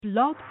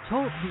Blog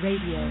Talk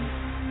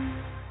Radio.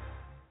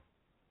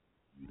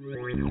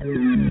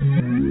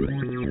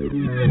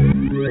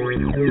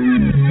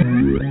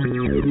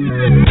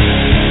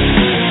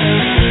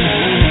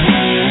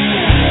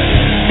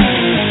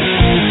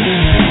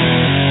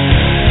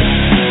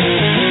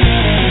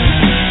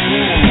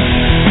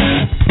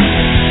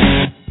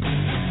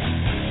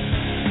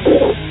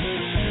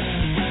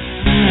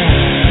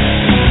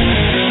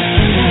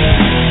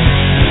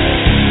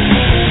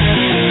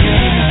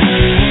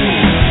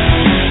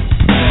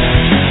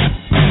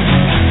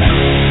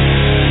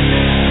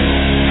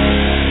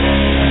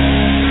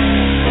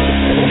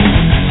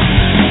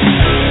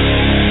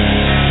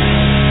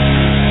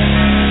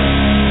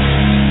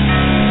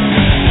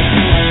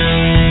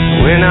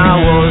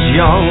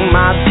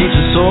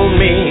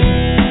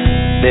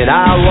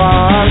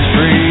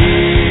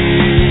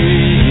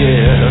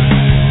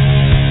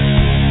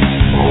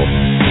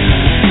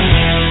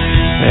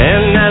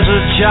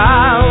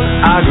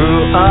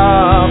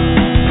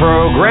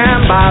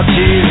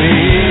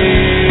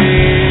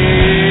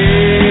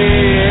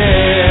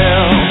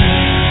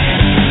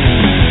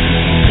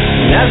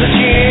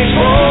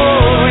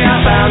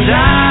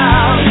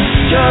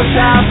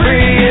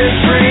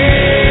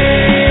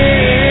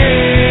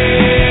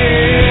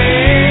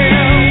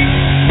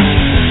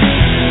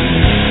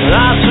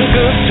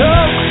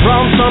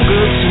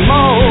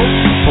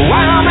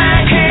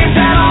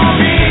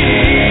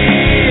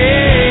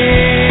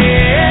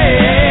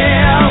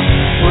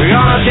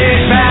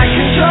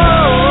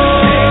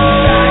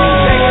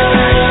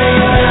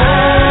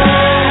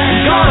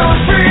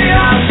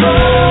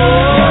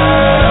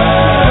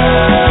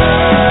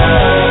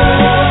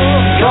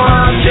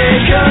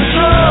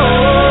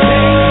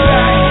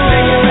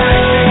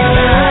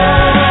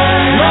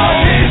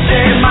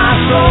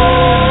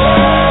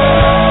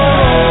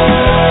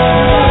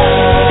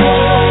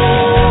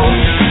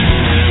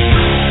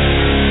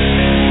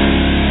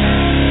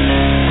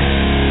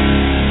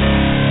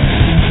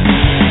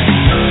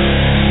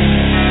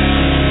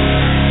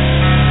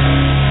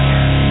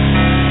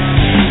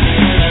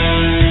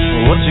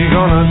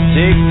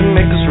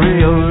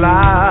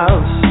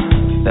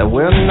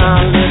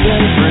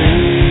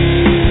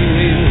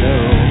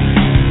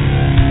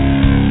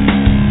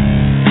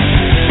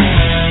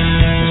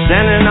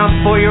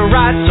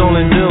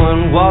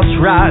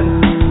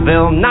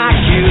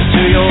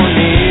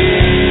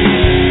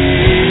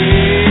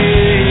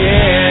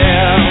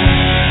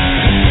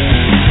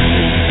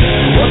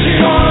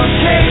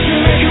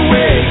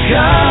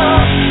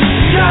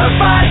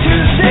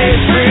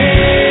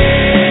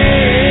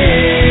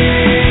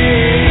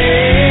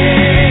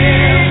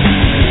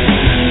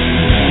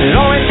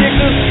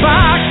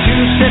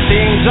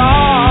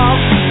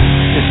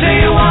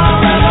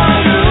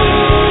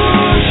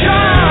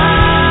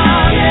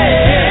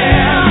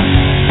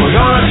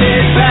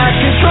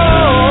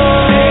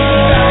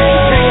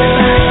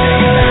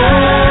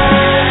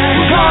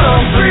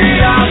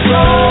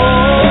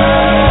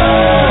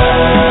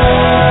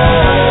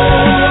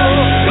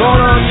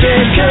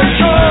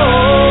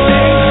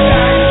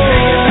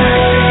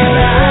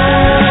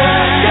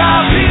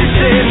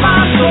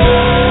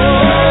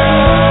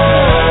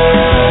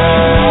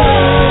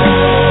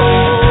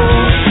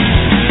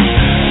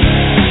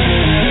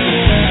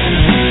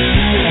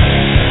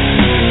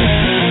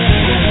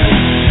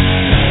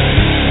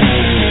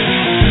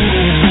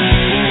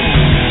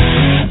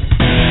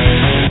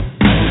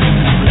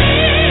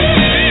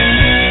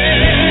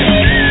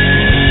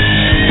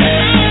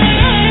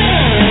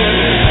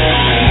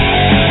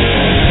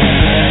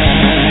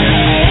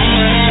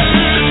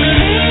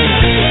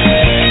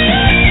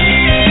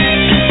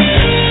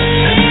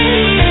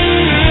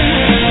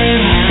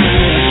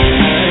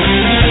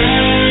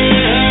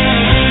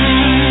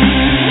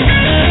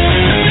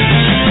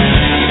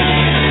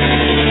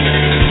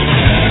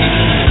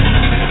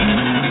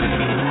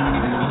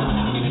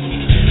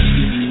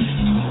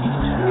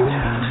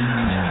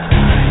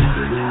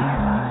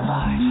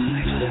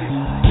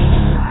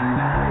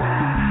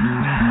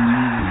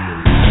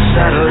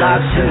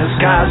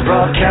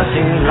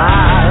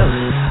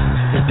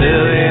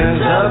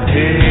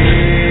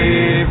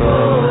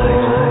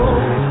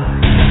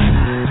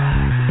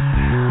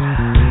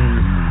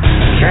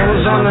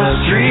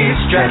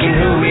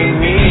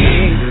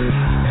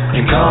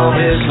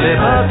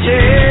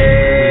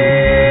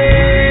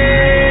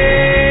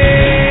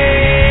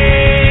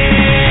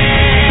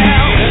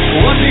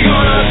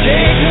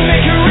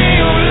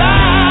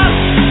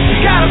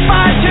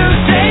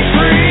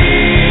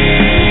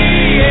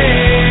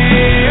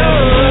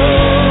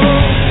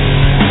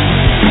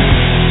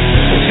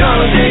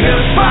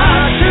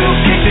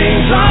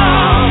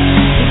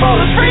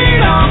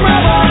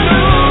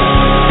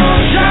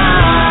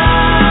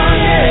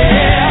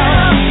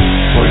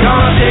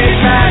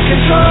 Take back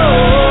control.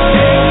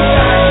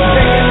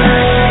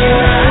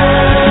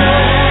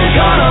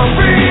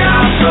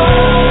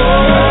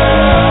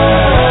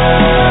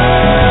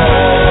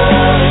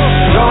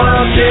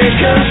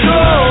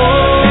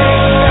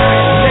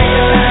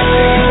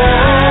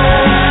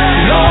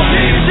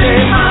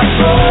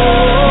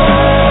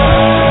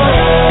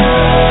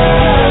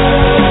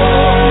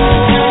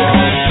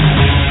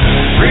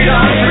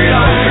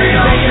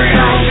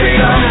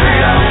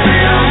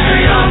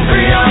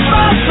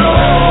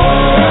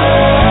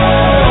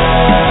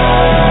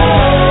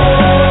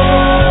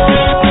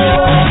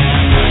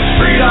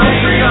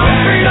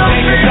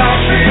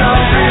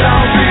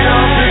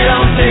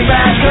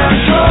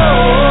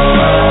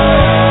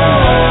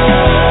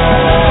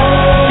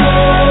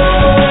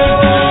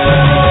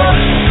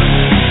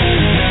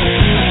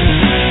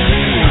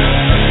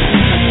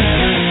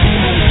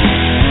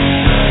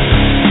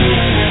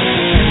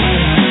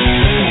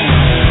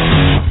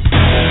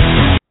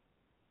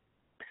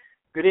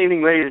 Good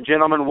evening, ladies and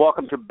gentlemen.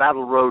 Welcome to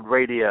Battle Road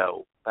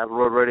Radio. Battle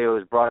Road Radio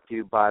is brought to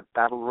you by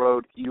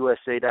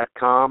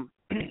BattleRoadUSA.com,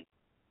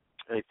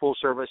 a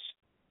full-service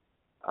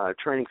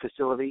training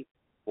facility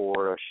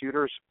for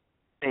shooters.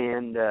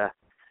 And I'm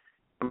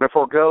going to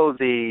forego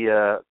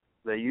the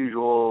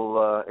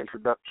usual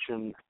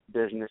introduction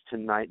business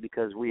tonight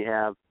because we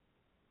have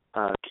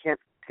Kent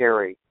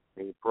Terry,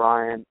 the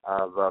Brian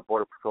of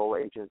Border Patrol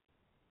agent,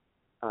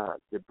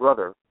 the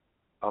brother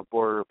of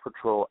Border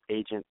Patrol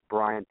agent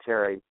Brian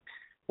Terry,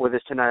 with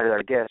us tonight as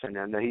our guest, and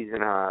I know he's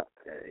in a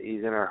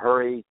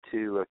hurry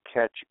to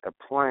catch a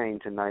plane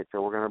tonight,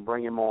 so we're going to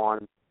bring him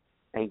on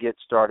and get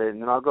started, and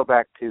then I'll go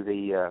back to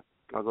the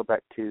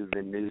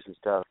news and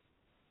stuff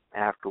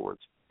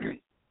afterwards.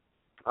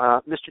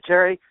 Mr.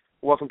 Terry,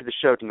 welcome to the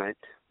show tonight.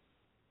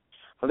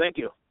 Well, thank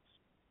you.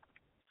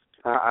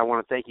 I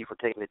want to thank you for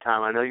taking the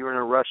time. I know you're in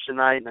a rush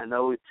tonight, and I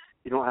know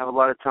you don't have a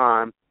lot of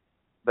time,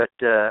 but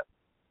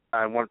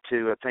I want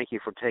to thank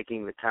you for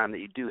taking the time that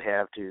you do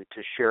have to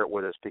share it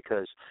with us,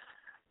 because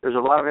there's a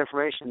lot of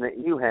information that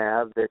you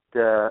have that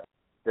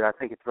I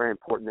think it's very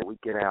important that we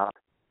get out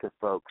to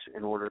folks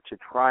in order to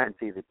try and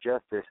see that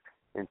justice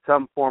in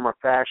some form or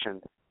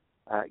fashion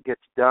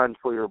gets done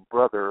for your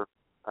brother,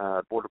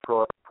 Border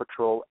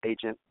Patrol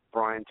agent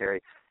Brian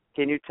Terry.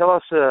 Can you tell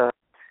us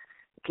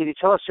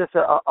just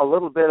a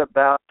little bit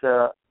about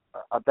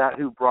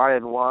who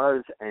Brian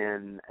was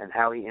and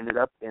how he ended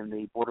up in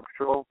the Border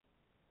Patrol?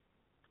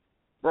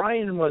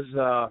 Brian was,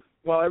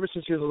 ever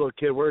since he was a little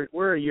kid,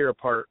 we're a year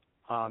apart,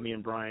 me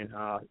and Brian,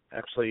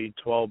 actually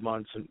 12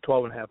 and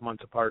a half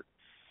months apart.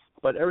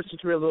 But ever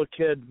since we were a little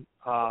kid,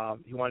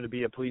 he wanted to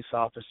be a police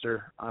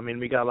officer. I mean,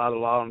 we got a lot of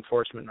law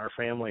enforcement in our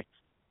family,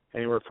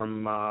 anywhere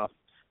from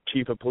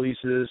chief of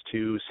polices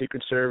to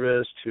Secret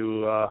Service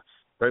to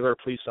regular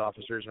police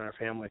officers in our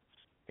family.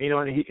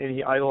 And,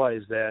 he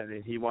idolized that,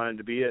 and he wanted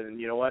to be it.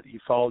 And you know what? He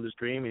followed his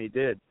dream, and he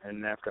did.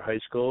 And after high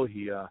school,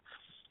 he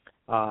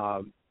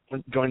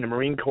joined the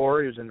Marine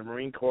Corps. He was in the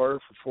Marine Corps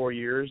for 4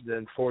 years,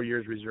 then 4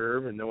 years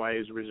reserve. And then while he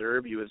was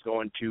reserve, he was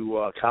going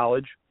to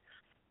college.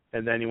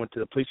 And then he went to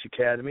the police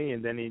academy,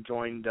 and then he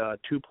joined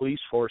 2 police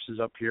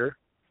forces up here.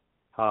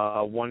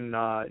 One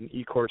in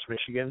Ecorse,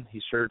 Michigan. He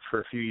served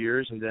for a few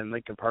years, and then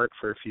Lincoln Park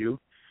for a few.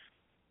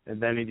 And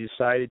then he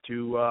decided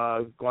to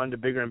go on to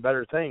bigger and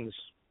better things.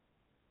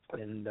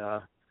 And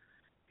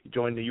he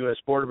joined the U.S.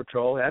 Border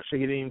Patrol. Actually,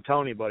 he didn't even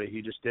tell anybody.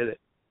 He just did it.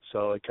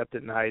 So he kept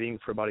it in hiding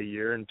for about a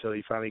year until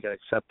he finally got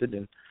accepted,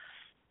 and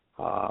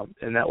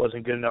that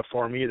wasn't good enough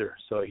for him either.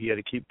 So he had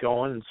to keep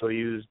going, and so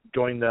he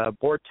joined the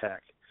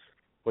BORTAC,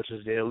 which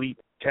is the elite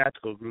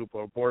tactical group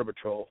of Border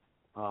Patrol.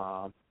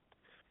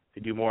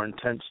 They do more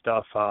intense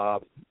stuff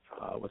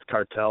with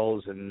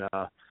cartels and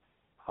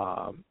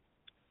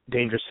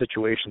dangerous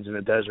situations in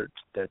the desert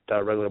that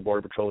regular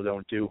Border Patrol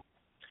don't do.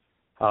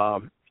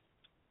 And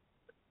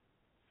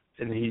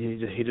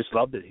he just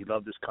loved it. He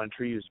loved this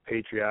country. He was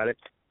patriotic.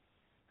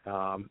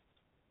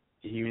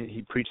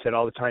 He preached that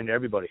all the time to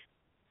everybody,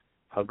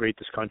 how great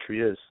this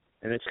country is.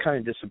 And it's kind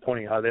of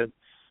disappointing how this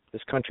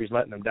country's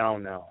letting them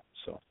down now.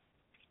 So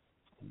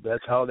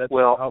that's how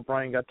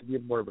Brian got to be a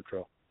Border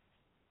Patrol.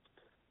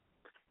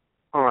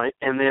 All right,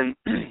 and then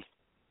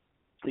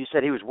you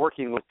said he was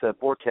working with the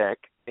BORTAC,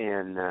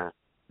 and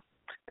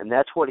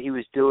that's what he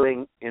was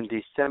doing in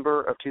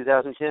December of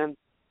 2010?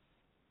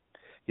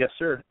 Yes,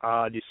 sir.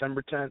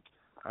 December 10th.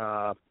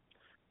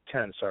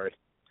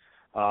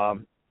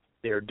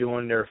 They're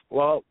doing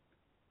from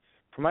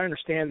my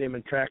understanding, they've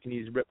been tracking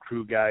these RIP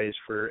crew guys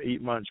for 8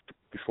 months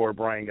before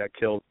Brian got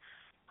killed.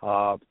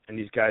 And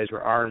these guys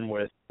were armed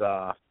with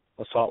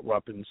assault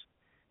weapons.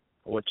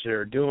 What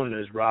they're doing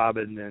is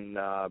robbing and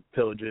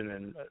pillaging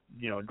and,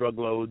 drug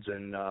loads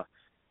and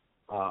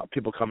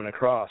people coming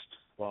across.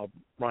 Well,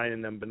 Brian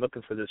and them have been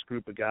looking for this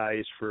group of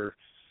guys for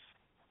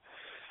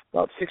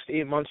about 6 to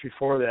 8 months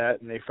before that,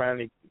 and they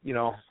finally,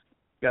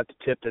 got the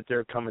tip that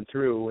they're coming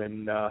through,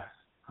 and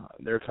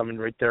they're coming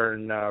right there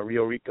in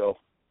Rio Rico,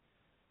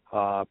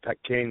 Peck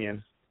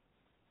Canyon,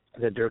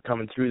 that they're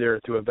coming through there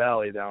through a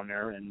valley down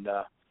there, and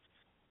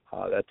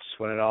that's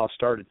when it all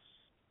started.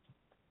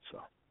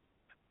 So,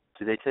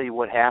 did they tell you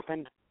what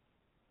happened?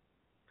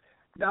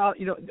 No,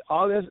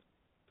 all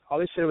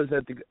they said was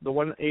that the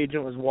one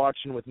agent was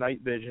watching with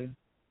night vision.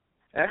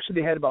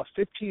 Actually, they had about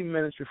 15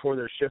 minutes before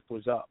their shift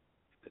was up.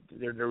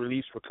 Their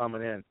release were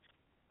coming in.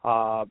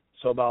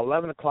 So about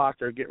 11 o'clock,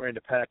 they're getting ready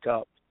to pack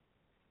up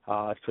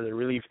for the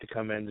relief to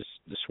come in to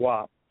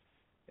swap.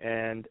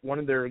 And one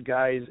of their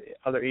guys,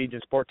 other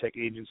agents, BORTAC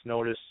agents,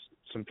 noticed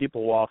some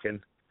people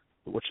walking,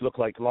 which looked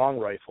like long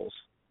rifles,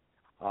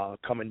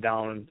 coming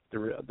down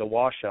the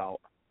washout.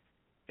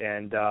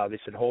 And they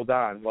said, hold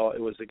on. Well,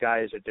 it was the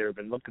guys that they've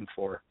been looking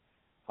for.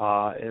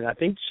 And I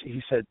think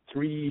he said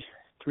three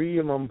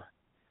of them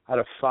out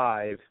of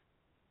 5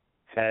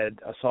 had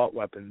assault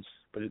weapons,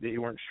 but they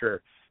weren't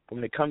sure.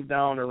 When they come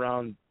down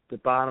around the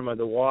bottom of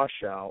the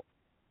washout,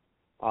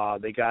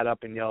 they got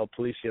up and yelled,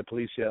 "Policia,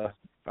 Policia,"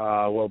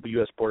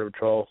 U.S. Border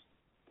Patrol,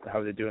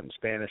 how they do it in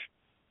Spanish.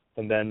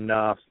 And then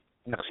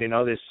next thing you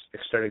know, they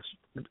started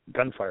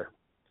gunfire.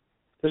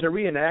 There's a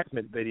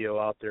reenactment video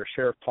out there.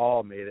 Sheriff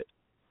Paul made it.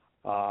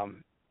 I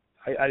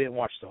didn't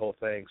watch the whole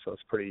thing, so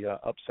it's pretty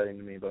upsetting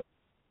to me. But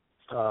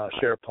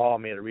Sheriff Paul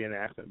made a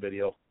reenactment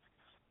video.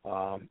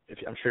 I'm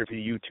sure if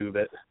you YouTube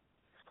it,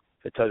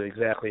 it tells you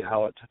exactly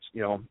how it,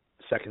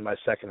 second by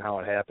second how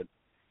it happened.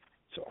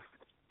 So,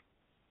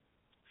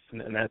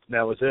 and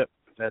that was it.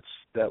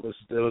 There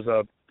was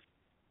a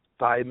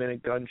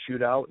 5-minute gun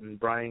shootout, and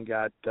Brian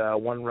got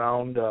one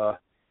round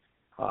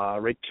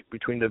right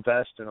between the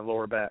vest and the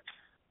lower back.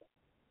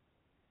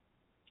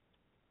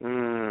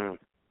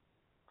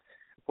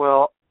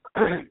 Well,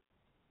 I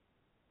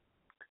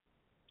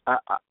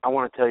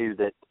want to tell you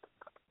that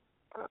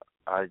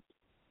I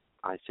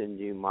send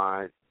you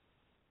my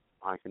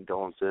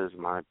condolences,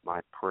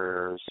 my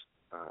prayers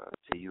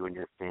to you and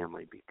your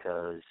family,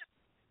 because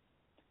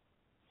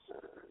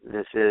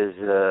this is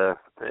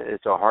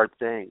it's a hard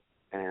thing,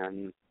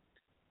 and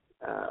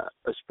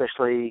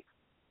especially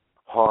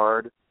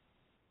hard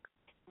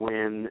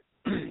when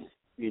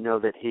you know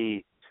that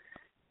he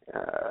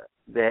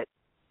that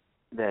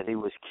he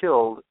was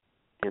killed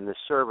in the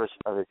service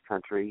of his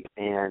country,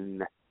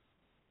 and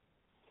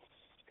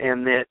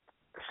that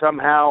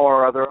somehow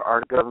or other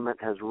our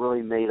government has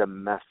really made a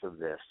mess of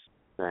this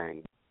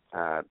thing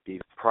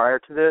prior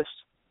to this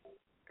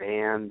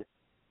and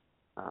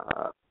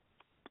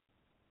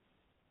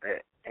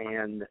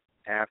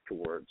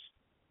afterwards.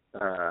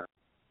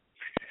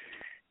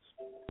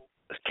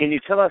 Can you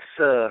tell us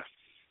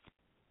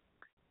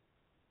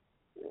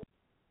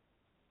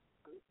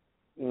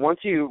once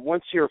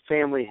your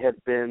family had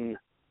been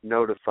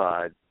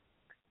notified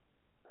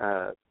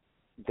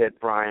that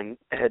Brian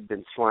had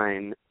been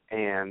slain,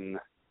 and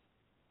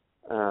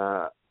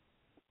how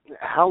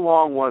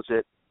long was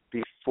it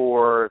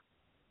before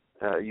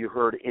you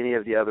heard any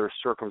of the other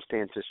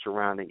circumstances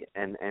surrounding it,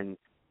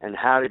 and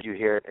how did you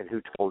hear it, and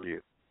who told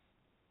you?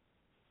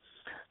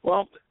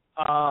 Well,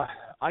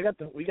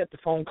 we got the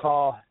phone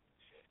call.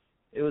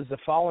 It was the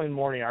following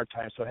morning our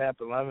time, so it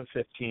happened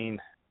 11:15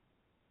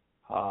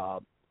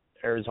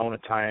 Arizona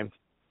time.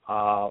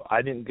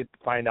 I didn't get to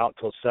find out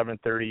till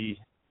 7:30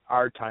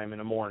 our time in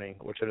the morning,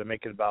 which would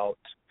make it about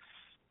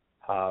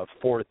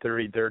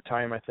 4:30 their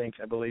time, I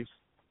believe.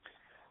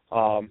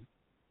 I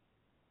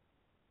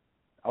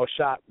was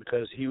shocked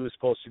because he was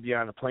supposed to be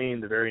on a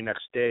plane the very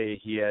next day.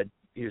 He had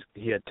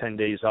 10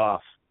 days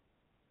off.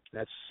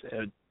 That's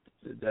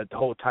that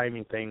whole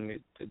timing thing.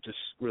 It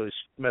just really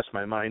messed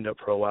my mind up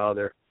for a while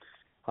there.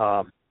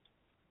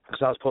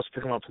 Because I was supposed to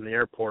pick him up from the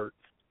airport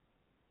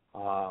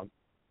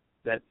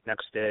that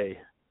next day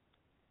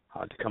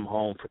to come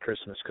home for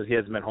Christmas, because he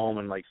hasn't been home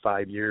in like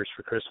 5 years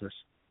for Christmas,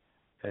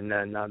 and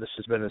then this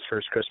has been his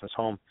first Christmas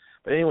home.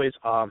 But anyways,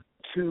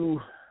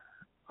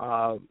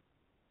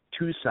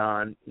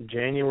 Tucson,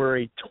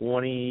 January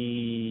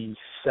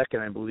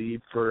 22nd, I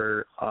believe,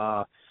 for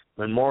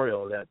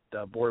Memorial that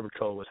Border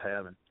Patrol was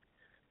having.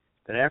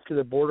 Then after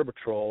the Border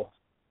Patrol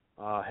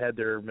had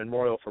their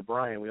memorial for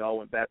Brian, we all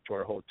went back to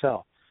our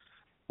hotel.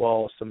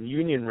 Well, some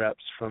union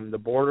reps from the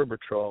Border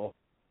Patrol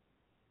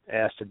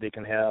asked if they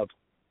can have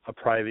a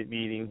private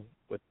meeting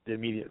with the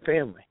immediate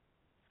family.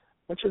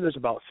 Which there's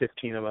about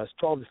 15 of us,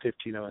 12 to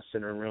 15 of us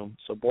in a room.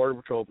 So Border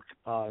Patrol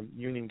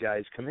union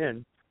guys come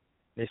in.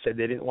 They said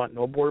they didn't want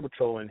no Border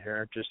Patrol in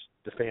here, just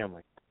the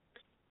family.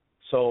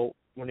 So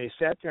when they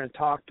sat there and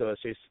talked to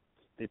us,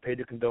 they paid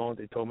their condolence.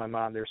 They told my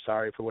mom they're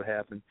sorry for what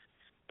happened.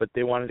 But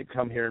they wanted to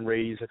come here and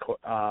raise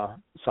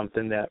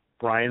something that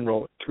Brian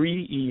wrote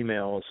 3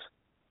 emails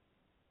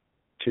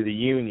to the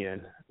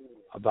union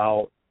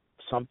about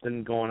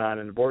something going on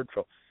in the Border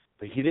Patrol.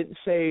 But he didn't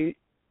say,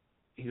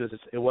 he goes,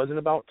 it wasn't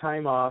about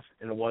time off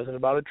and it wasn't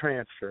about a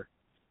transfer.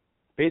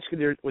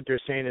 Basically, what they're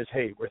saying is,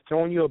 hey, we're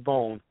throwing you a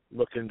bone,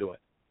 look into it.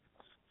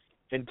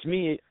 And to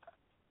me,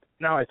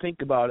 now I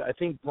think about it, I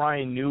think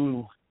Brian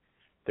knew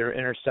they were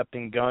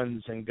intercepting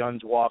guns and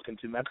guns walking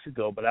to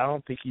Mexico, but I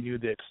don't think he knew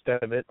the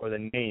extent of it or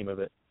the name of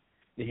it.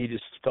 He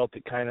just felt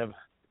it kind of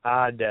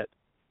odd that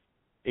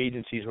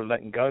agencies were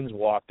letting guns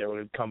walk that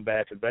would come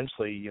back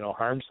eventually,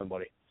 harm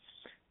somebody.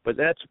 But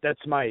that's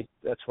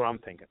what I'm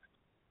thinking.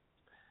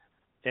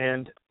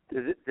 And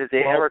did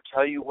they ever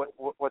tell you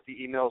what the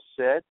emails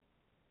said?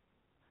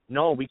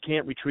 No, we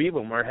can't retrieve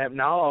them.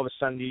 Now all of a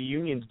sudden the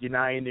union's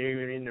denying they're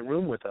even in the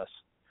room with us.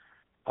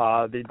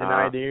 They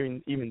deny they're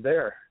even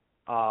there.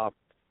 But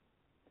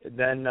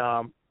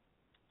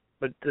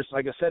just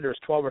like I said, there's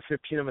 12 or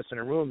 15 of us in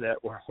a room that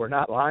we're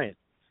not lying.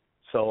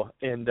 So,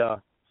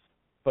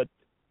 but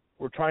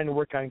we're trying to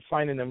work on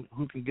finding them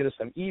who can get us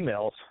some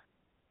emails.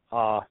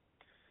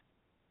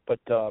 But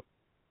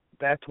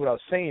back to what I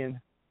was saying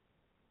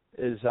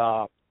is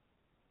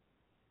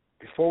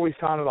before we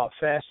found about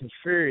Fast and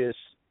Furious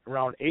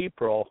around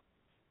April,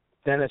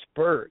 Dennis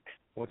Burke,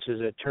 which is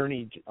an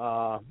attorney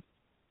for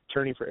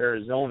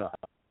Arizona,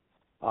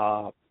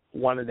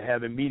 wanted to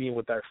have a meeting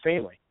with our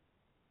family.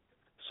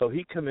 So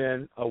he come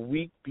in a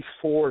week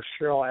before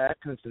Cheryl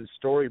Atkinson's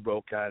story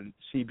broke on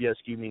CBS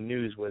Evening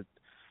News with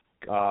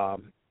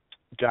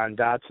John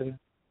Dodson.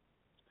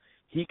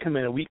 He come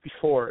in a week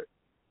before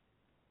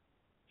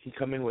He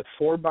come in with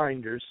 4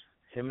 binders,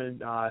 him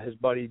and his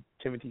buddy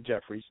Timothy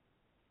Jeffries.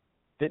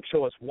 Didn't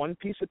show us one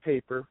piece of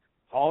paper.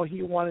 All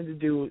he wanted to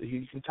do,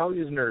 you can tell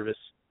he was nervous.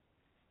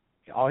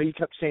 All he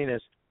kept saying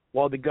is,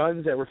 well, the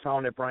guns that were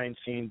found at Brian's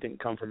scene didn't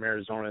come from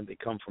Arizona. They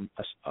come from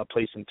a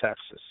place in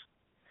Texas.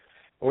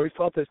 Or we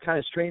felt it was kind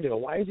of strange.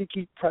 Why does he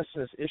keep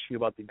pressing this issue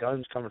about the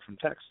guns coming from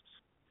Texas?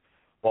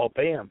 Well,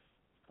 bam.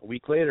 A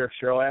week later,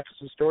 Cheryl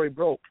Axel's story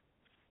broke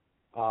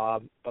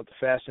about the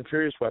Fast and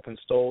Furious weapons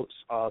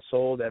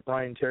sold at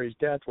Brian Terry's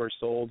death were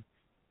sold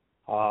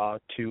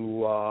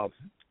to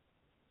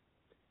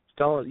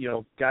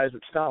guys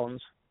with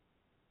felons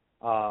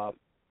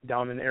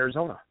down in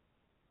Arizona,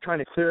 trying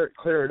to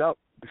clear it up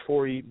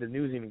before the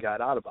news even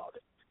got out about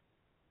it.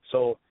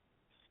 So,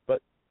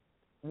 but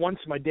once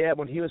my dad,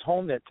 when he was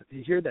home that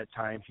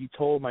time, he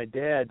told my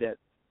dad that,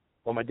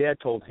 well, my dad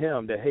told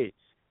him that, hey,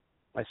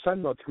 my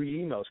son wrote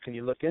 3 emails. Can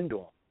you look into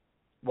them?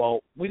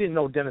 Well, we didn't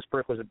know Dennis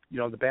Burke was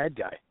the bad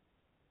guy.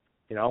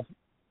 The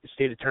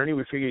state attorney.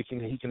 We figured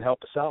he can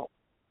help us out.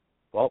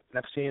 Well,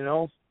 next thing you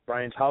know,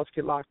 Brian's house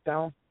get locked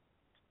down.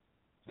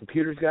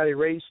 Computers got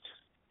erased.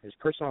 His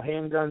personal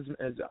handguns,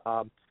 his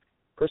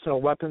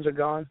personal weapons are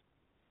gone,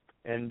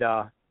 and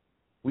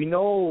we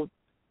know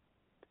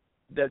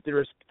that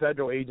there's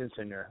federal agents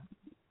in there.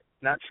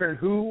 Not sure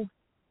who,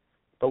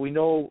 but we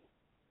know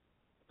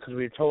because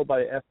we were told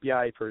by an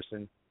FBI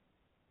person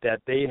that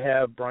they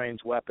have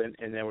Brian's weapon,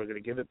 and then we're going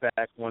to give it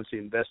back once the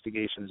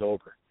investigation's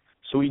over.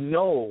 So we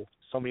know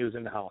somebody was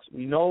in the house.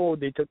 We know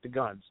they took the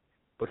guns,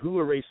 but who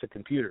erased the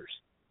computers?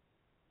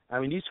 I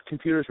mean, these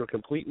computers were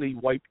completely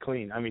wiped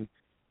clean. I mean,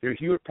 they're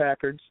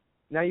Hewlett-Packards.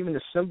 Not even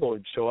the symbol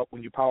would show up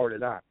when you powered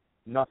it on.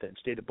 Nothing. It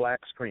stayed a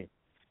black screen.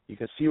 You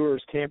can see where it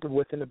was tampered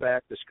with in the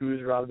back. The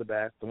screws are out of the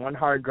back. The one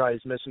hard drive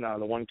is missing out of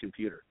the one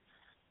computer.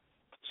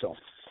 So.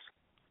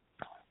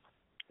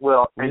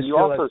 Well, and you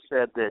also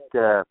said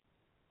that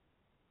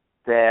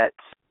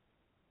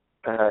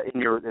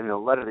in the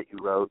letter that you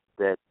wrote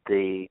that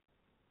they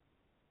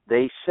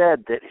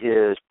said that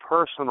his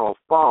personal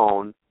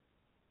phone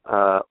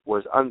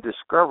was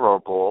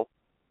undiscoverable,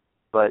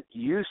 but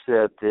you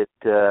said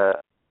that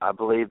I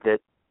believe that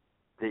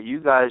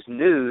you guys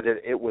knew that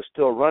it was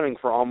still running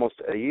for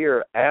almost a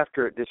year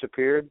after it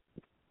disappeared.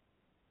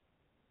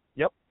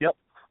 Yep.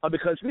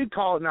 Because we'd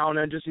call it now and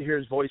then just to hear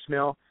his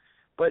voicemail.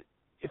 But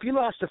if you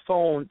lost a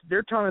phone,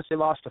 they're telling us they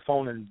lost a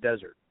phone in the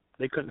desert.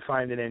 They couldn't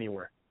find it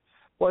anywhere.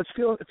 Well, it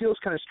feels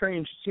kind of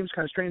strange. It seems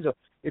kind of strange, though.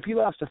 If you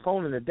lost a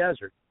phone in the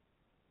desert,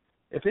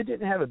 if it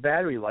didn't have a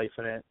battery life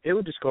in it, it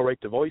would just go right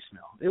to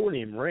voicemail. It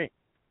wouldn't even ring.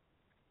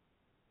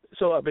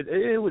 So, but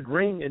it would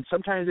ring, and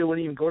sometimes it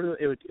wouldn't even go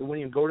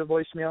to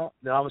voicemail.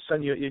 Then all of a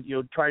sudden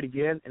you'll try it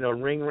again, and it'll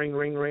ring,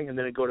 and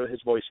then it'd go to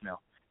his voicemail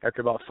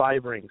after about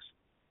 5 rings.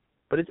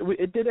 But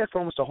it did that for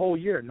almost a whole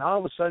year. Now all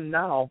of a sudden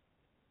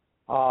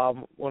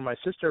when my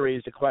sister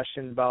raised a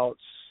question about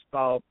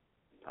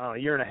a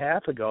year and a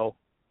half ago,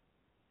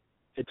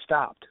 it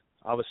stopped.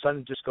 All of a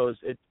sudden, it just goes.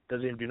 It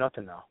doesn't even do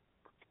nothing now.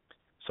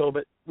 So,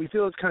 but we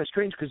feel it's kind of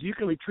strange because you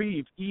can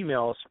retrieve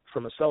emails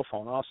from a cell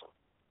phone also.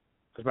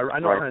 Because I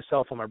know what kind of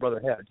cell phone my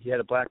brother had. He had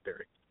a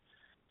BlackBerry.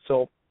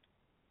 So,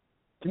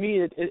 to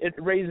me, it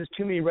raises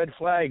too many red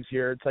flags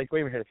here. It's like,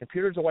 wait a minute, the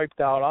computers are wiped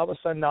out. All of a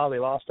sudden now they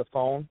lost a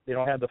phone. They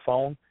don't have the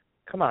phone.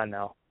 Come on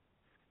now.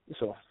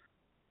 So.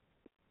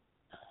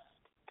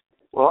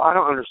 Well, I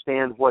don't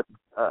understand what.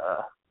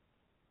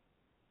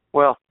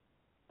 Well,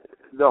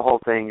 the whole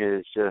thing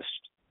is just.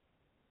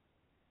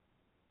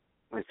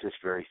 It's just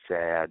very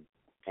sad,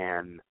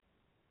 and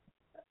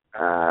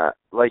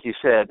like you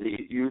said,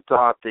 you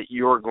thought that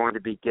you were going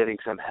to be getting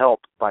some help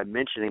by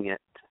mentioning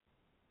it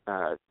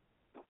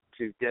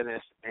to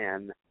Dennis,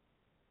 and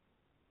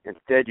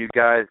instead you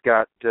guys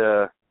got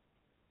the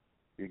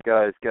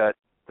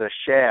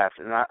shaft,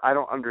 and I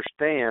don't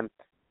understand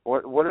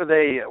what are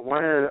they?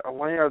 Why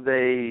are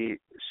they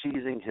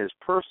seizing his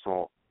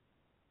personal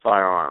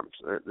firearms?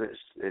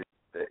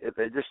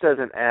 It just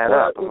doesn't add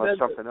up unless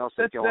something else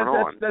is going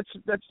on. That's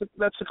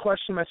the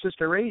question my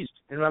sister raised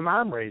and my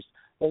mom raised.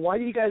 Well, why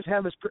do you guys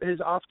have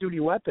his off-duty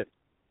weapon?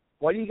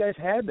 Why do you guys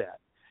have that?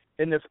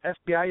 And the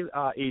FBI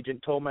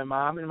agent told my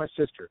mom and my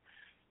sister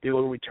they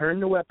will return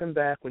the weapon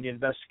back when the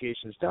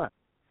investigation is done.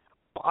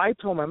 Well, I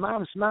told my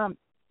mom, Mom,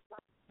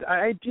 the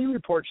ID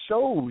report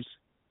shows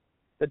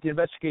that the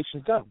investigation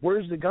is done.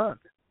 Where's the gun?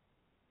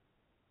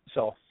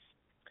 So,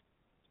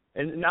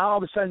 and now all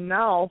of a sudden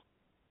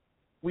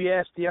we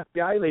asked the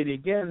FBI lady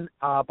again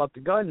about the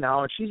gun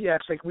now, and she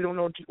acts like we don't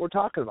know what we're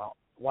talking about.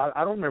 Well,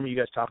 I don't remember you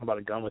guys talking about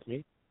a gun with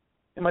me.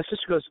 And my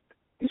sister goes,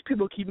 these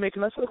people keep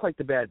making us look like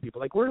the bad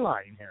people, like we're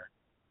lying here.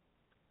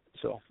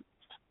 So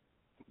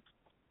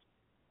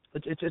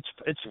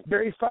it's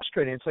very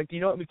frustrating. It's like,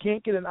 we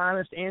can't get an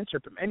honest answer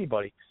from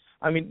anybody.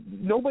 I mean,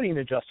 nobody in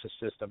the justice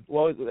system.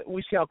 Well,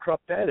 we see how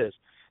corrupt that is.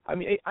 I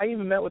mean, I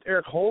even met with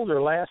Eric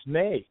Holder last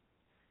May.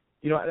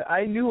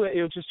 I knew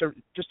it was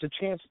just a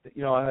chance.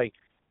 Like,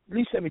 at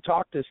least let me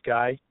talk to this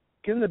guy,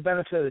 give him the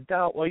benefit of the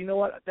doubt. Well, you know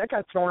what? That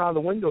got thrown out of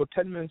the window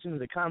 10 minutes into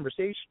the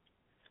conversation.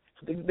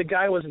 the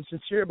guy wasn't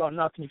sincere about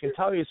nothing. You can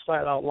tell he was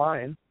flat out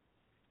lying,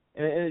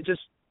 and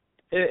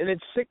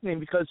it's sickening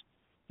because,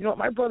 you know,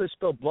 my brother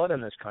spilled blood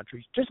in this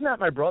country. Just not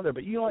my brother,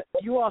 but you know what?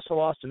 You also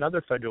lost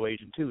another federal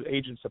agent too,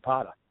 Agent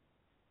Zapata.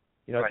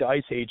 You know, right. The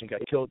ICE agent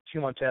got killed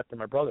 2 months after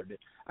my brother did.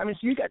 I mean,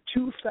 so you got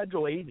 2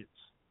 federal agents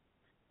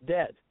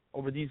dead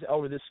over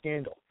this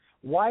scandal.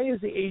 Why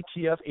is the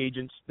ATF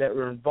agents that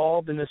were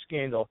involved in this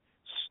scandal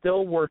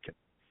still working?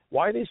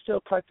 Why are they still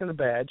collecting a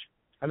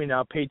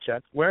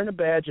paycheck, wearing a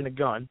badge and a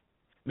gun,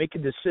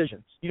 making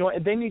decisions? You know,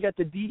 and then you got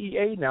the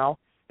DEA now,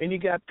 and you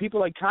got people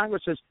like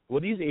Congress says,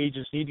 well, these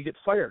agents need to get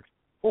fired.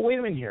 Well, wait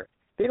a minute here.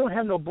 They don't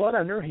have no blood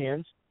on their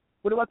hands.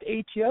 What about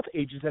the ATF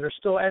agents that are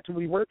still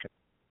actively working?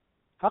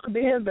 How come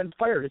they haven't been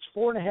fired? It's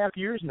 4.5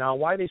 years now.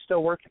 Why are they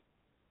still working?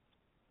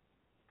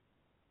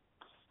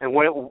 And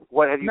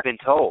what have you been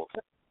told?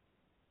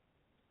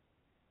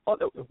 Oh,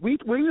 we've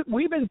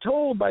been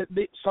told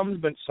some's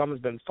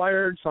been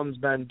fired, some's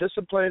been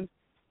disciplined.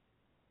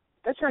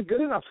 That's not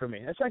good enough for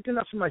me. That's not good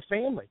enough for my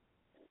family.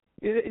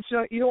 It's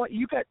not, you know what?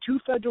 You got 2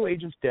 federal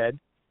agents dead.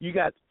 You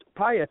got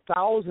probably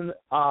 1,000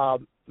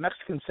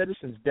 Mexican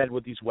citizens dead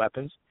with these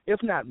weapons,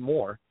 if not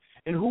more.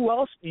 And who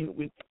else,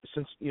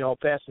 since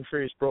Fast and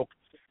Furious broke,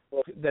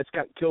 that's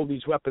got killed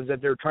these weapons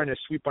that they're trying to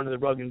sweep under the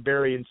rug and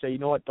bury and say, you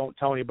know what? Don't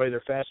tell anybody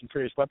they're Fast and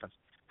Furious weapons.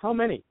 How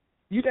many?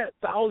 You got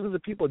thousands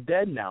of people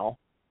dead now,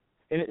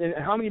 and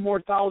how many more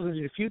thousands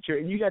in the future?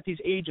 And you got these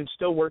agents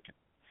still working.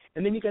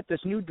 And then you got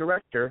this new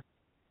director,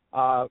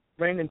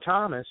 Brandon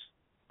Thomas,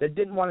 that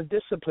didn't want to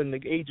discipline the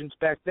agents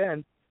back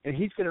then, and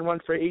he's going to run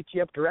for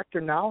ATF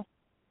director now.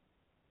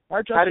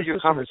 Our justice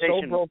system is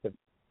so broken.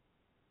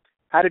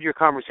 How did your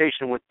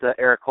conversation with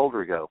Eric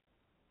Holder go?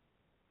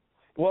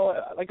 Well,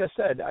 like I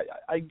said,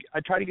 I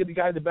tried to give the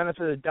guy the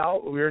benefit of the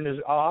doubt. We were in his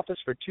office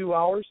for 2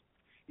 hours.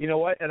 You know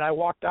what? And I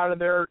walked out of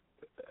there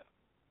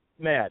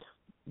mad,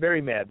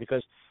 very mad,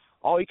 because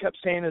all he kept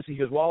saying is, he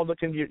goes, well,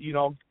 look into,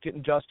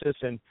 getting justice,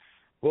 and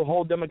we'll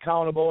hold them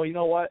accountable. You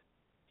know what?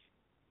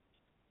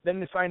 Then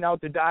to find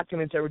out the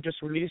documents that were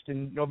just released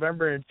in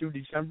November and through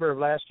December of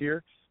last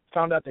year,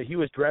 found out that he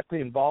was directly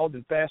involved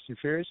in Fast and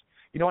Furious.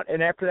 You know what?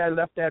 And after that, I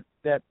left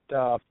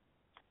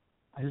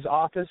his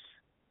office.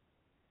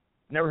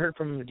 Never heard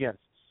from him again.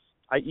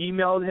 I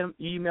emailed him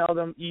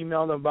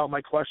about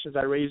my questions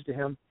I raised to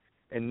him,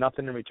 and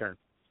nothing in return.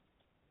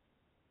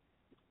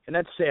 And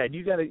that's sad.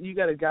 You got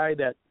a guy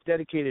that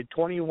dedicated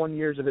 21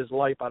 years of his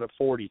life out of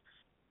 40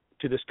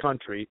 to this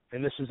country,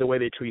 and this is the way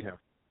they treat him.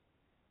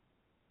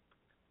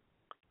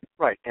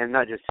 Right, and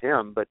not just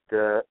him, but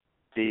the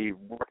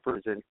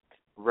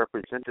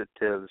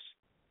representatives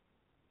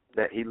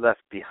that he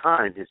left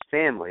behind, his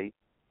family.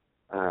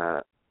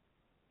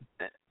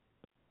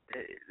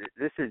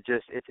 This is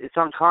just, it's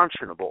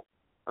unconscionable.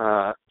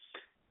 And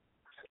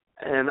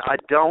I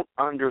don't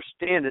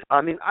understand it.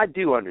 I mean, I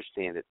do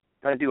understand it.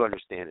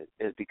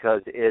 Is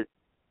because it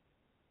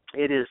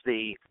is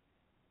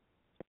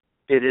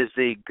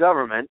the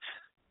government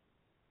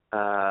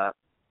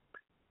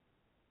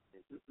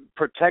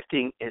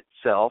protecting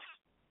itself,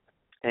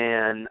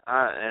 and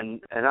I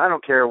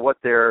don't care what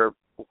their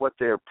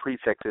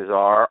prefixes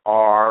are,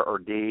 R or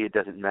D, it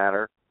doesn't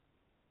matter.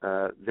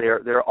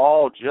 They're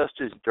all just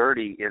as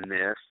dirty in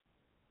this,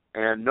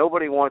 and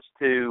nobody wants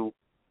to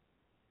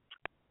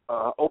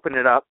open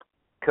it up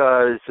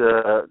because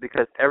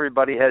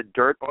everybody had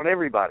dirt on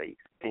everybody,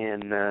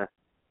 and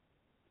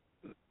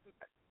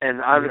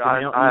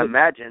I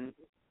imagine.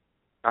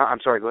 I'm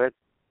sorry. Go ahead.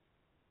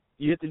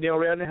 You hit the nail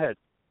right on the head.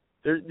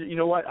 You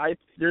know what?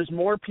 There's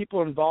more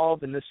people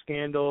involved in this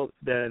scandal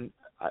than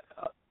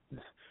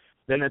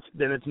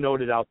it's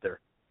noted out there.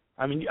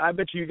 I mean, I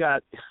bet you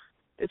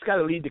it's got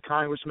to lead to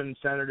congressmen and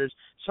senators.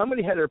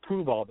 Somebody had to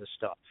approve all this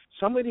stuff.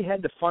 Somebody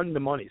had to fund the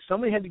money.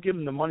 Somebody had to give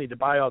them the money to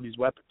buy all these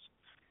weapons.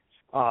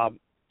 But,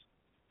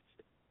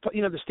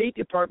 the State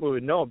Department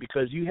would know,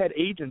 because you had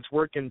agents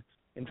working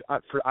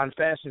on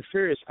Fast and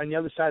Furious on the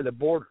other side of the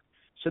border,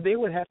 so they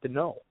would have to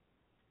know.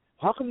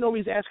 How come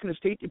nobody's asking the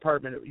State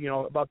Department,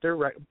 about their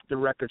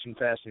records in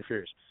Fast and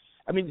Furious?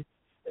 I mean,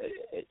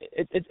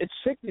 it's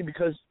sickening,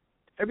 because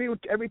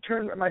every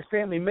turn that my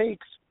family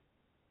makes,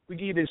 we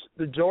get either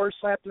the door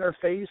slapped in our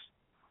face,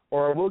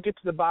 or we'll get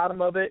to the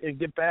bottom of it and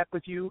get back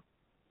with you.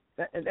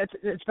 And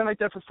it's been like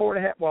that for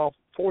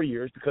 4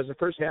 years, because the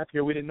first half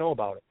year we didn't know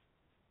about it.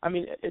 I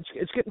mean,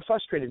 it's getting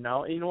frustrated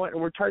now. And you know what? And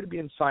we're tired of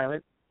being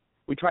silent.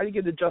 We try to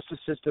give the justice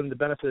system the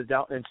benefit of the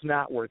doubt, and it's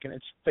not working.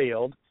 It's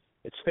failed.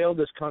 It's failed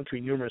this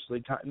country numerous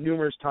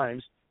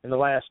times in the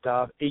last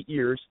 8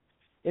 years,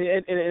 and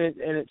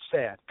it's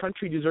sad.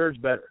 Country deserves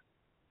better.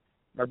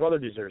 My brother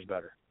deserves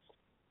better.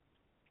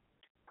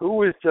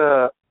 Who is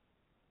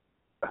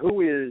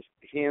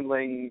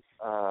handling?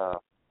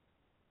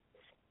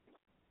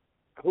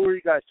 Who are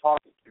you guys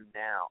talking to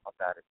now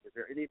about it? Is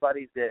there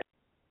anybody that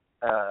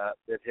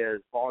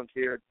has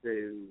volunteered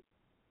to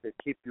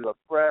keep you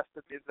abreast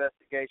of the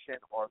investigation,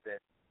 or is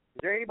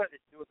there anybody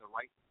that's doing the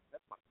right thing?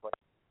 That's my question.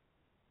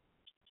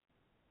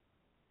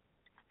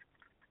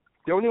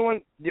 The only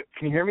one,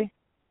 can you hear me?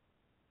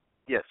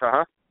 Yes,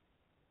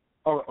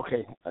 Oh,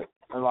 okay.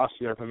 I lost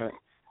you there for a minute.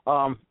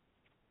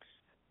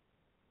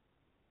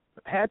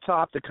 Hats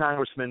off to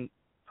Congressman.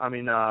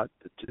 To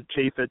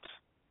Chaffetz,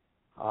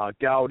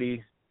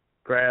 Gowdy,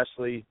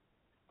 Grassley,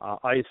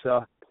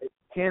 Issa.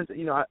 Hands.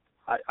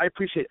 I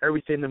appreciate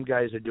everything them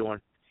guys are doing.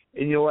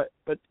 And you know what?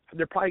 But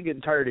they're probably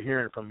getting tired of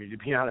hearing from you, to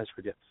be honest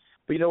with you.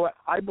 But you know what?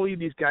 I believe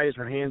these guys,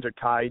 their hands are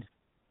tied.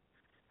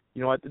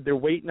 You know what? They're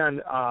waiting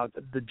on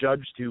the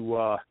judge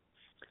to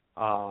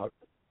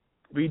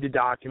read the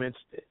documents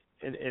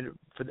and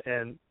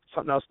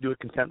something else to do with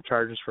contempt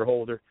charges for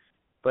Holder.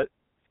 But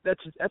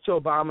that's an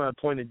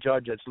Obama-appointed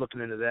judge that's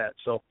looking into that.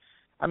 So,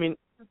 I mean,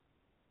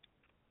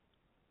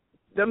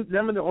 them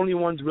are the only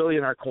ones really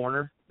in our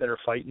corner that are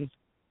fighting.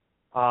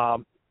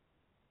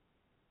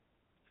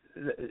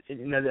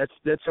 That's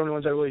the only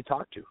ones I really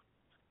talk to.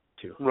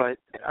 Right.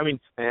 I mean,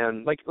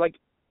 and like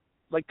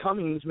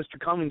Cummings, Mr.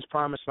 Cummings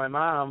promised my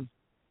mom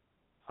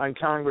on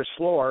Congress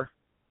floor,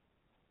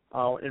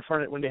 in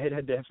front of when they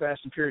had the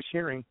Fast and Furious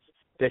hearing,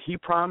 that he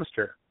promised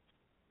her.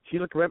 He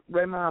looked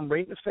mom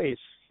right in the face.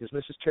 He goes,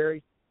 Mrs.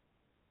 Terry,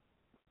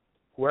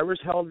 whoever's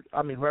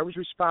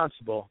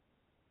responsible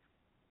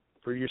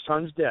for your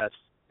son's death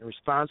and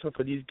responsible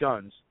for these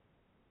guns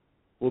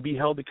will be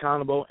held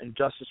accountable and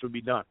justice will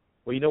be done.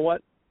 Well, you know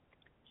what?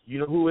 You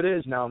know who it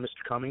is now,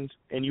 Mr. Cummings,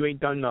 and you ain't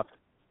done nothing.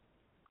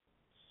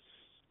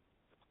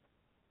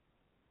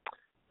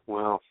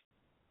 Well,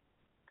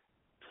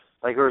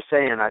 like we were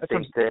saying, I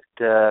think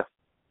that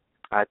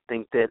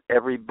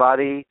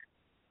everybody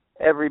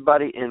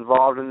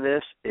involved in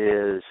this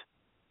is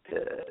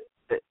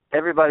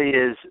everybody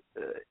is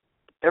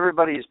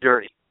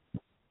dirty,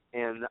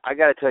 and I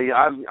got to tell you,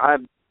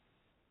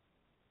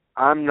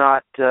 I'm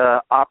not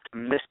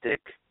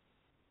optimistic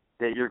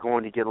that you're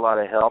going to get a lot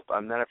of help. As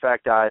a matter of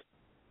fact,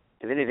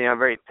 if anything, I'm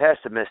very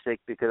pessimistic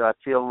because I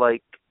feel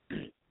like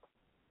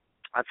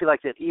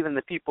that even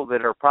the people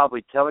that are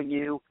probably telling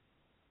you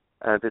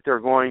that they're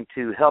going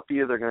to help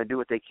you, they're going to do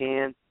what they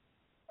can,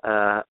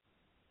 that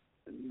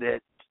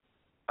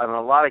in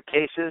a lot of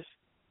cases,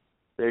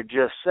 they're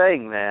just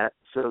saying that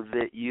so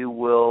that you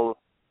will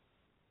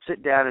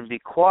sit down and be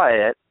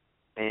quiet,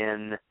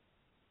 and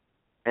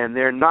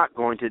they're not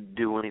going to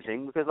do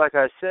anything because, like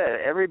I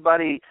said,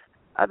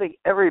 I think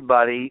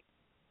everybody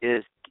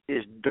is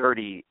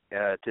dirty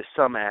to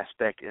some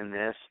aspect in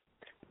this,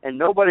 and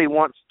nobody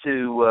wants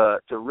to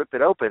rip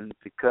it open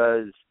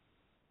because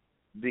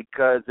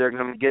they're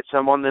going to get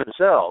some on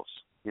themselves,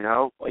 you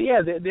know. Well,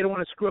 yeah, they don't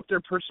want to screw up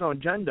their personal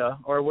agenda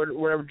or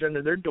whatever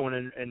agenda they're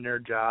doing in their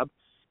job,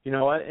 you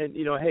know. And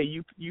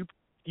hey,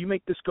 you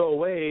make this go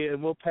away,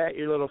 and we'll pat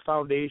your little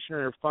foundation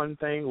or fun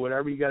thing,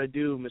 whatever you got to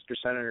do, Mr.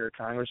 Senator or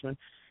Congressman,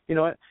 you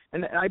know what?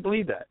 And I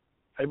believe that.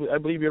 I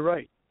believe you're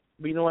right.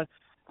 But you know what?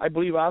 I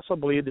also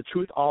believe the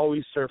truth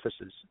always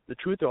surfaces. The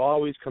truth will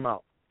always come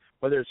out,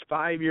 whether it's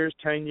 5 years,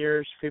 10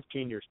 years,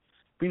 15 years.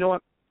 But you know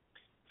what?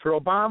 For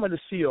Obama to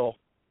seal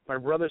my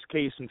brother's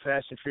case and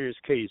Fast and Furious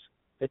case,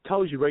 it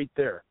tells you right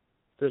there.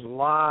 There's a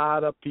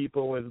lot of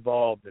people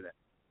involved in it.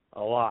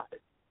 A lot.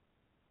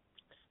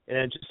 And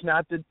it's just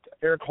not that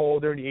Eric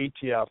Holder and the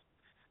ATF.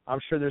 I'm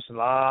sure there's a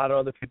lot of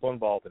other people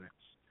involved in it.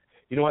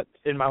 You know what?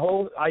 In the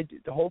whole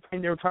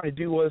thing they were trying to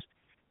do was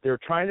they were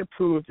trying to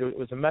prove it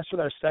was a mess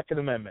with our Second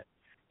Amendment.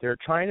 They were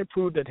trying to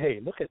prove that, hey,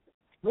 look at,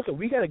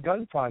 we got a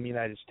gun problem in the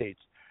United States.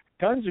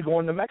 Guns are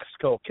going to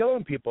Mexico,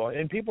 killing people,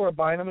 and people are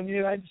buying them in the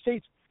United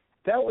States.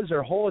 That was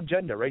their whole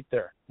agenda right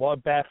there. Well,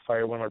 it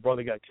backfired when my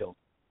brother got killed.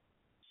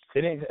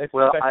 They didn't expect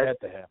that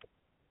to happen.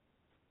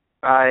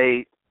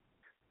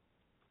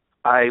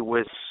 I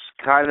was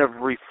kind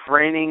of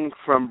refraining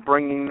from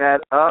bringing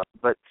that up,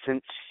 but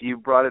since you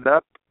brought it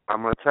up,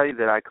 I'm going to tell you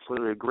that I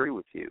completely agree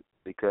with you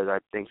because I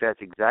think that's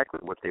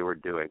exactly what they were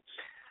doing.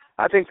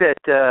 I think that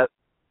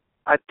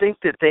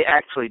they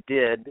actually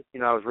did. You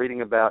know, I was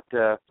reading about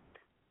the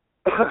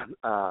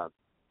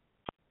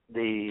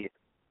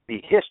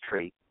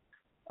history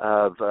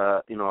of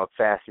of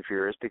Fast and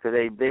Furious because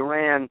they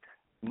ran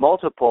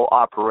multiple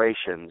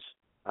operations.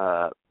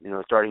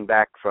 Starting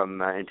back from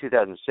in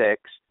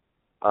 2006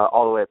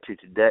 all the way up to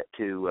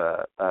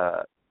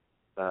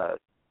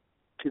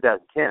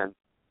 2010.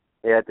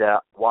 They had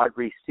Wide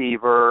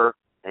Receiver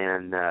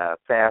and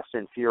Fast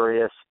and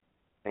Furious.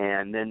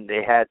 And then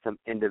they had some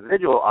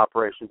individual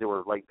operations that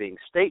were like being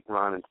state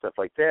run and stuff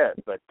like that.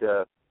 But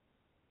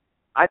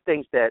I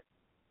think that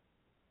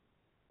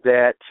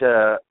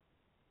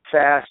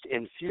Fast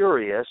and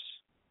Furious,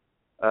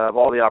 of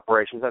all the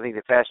operations, I think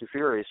that Fast and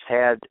Furious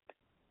had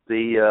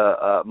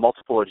the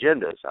multiple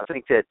agendas. I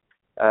think that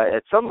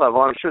at some level,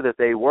 I'm sure that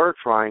they were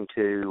trying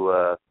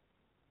to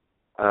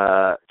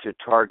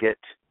target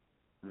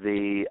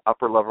the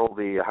upper level,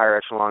 the higher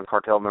echelon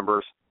cartel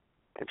members,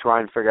 and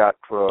try and figure out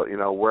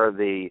where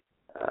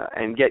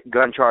and get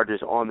gun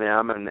charges on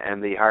them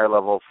and the higher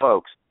level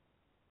folks.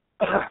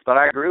 But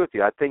I agree with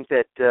you. I think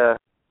that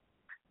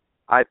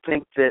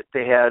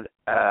they had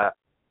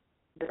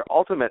their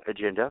ultimate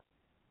agenda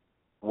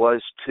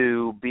was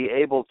to be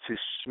able to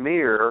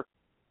smear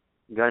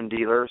gun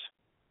dealers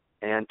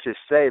and to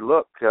say,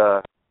 look,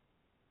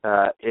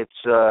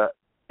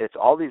 It's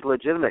all these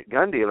legitimate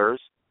gun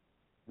dealers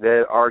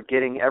that are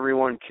getting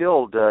everyone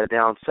killed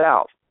down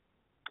south,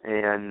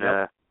 and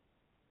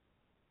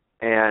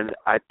and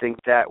I think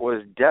that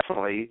was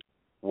definitely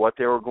what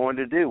they were going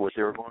to do, what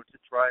they were going to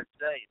try and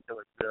say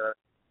until it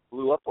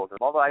blew up on them.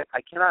 Although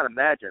I cannot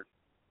imagine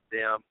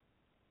them.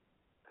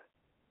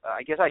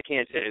 I guess I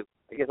can too.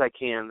 I guess I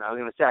can. I was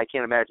going to say I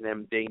can't imagine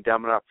them being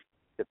dumb enough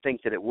to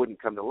think that it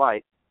wouldn't come to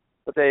light.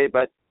 But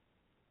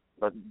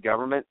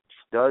government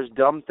does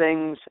dumb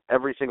things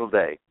every single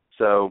day.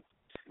 So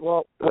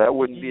that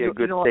wouldn't be a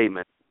good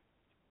statement.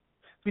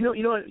 You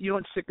know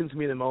what sickens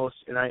me the most,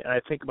 and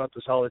I think about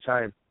this all the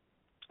time.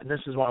 And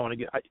this is why I want to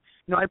get.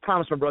 I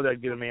promised my brother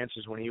I'd give him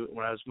answers when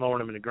I was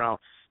mowing him in the ground.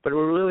 But what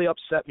really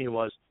upset me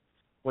was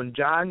when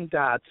John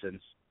Dodson,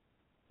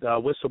 the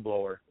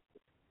whistleblower,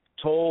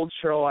 told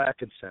Cheryl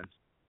Atkinson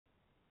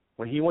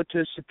when he went to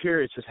his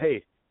superior, says,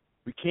 "Hey,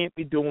 we can't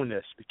be doing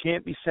this. We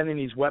can't be sending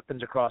these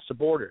weapons across the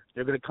border.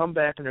 They're going to come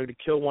back and they're going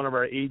to kill one of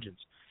our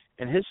agents."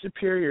 And his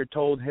superior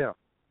told him,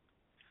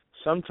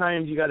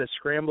 "Sometimes you got to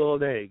scramble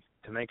an egg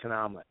to make an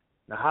omelet."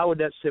 Now, how would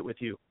that sit with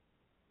you?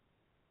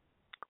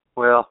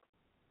 Well,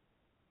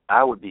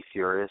 I would be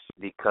furious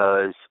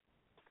because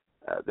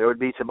there would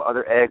be some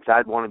other eggs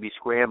I'd want to be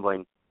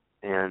scrambling.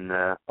 And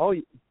oh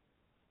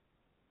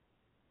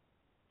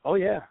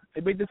yeah.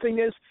 But the thing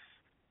is,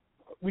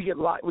 we get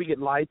lied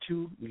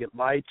to.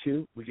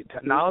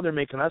 Now they're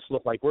making us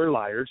look like we're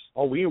liars.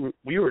 Oh, we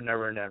were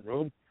never in that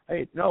room.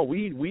 Hey, no,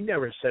 we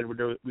never said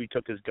we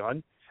took his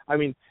gun. I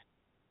mean,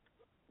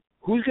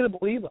 who's going to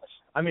believe us?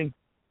 I mean,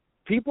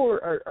 people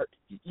are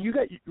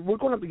we're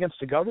going up against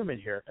the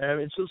government here. I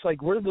mean, so it's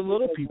like we're the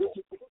little people.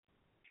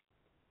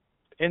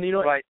 And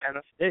right,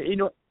 and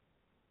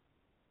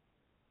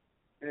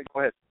go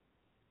ahead.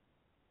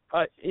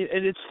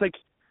 And it's like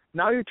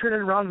now you're turning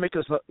around and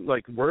making us look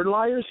like we're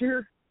liars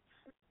here.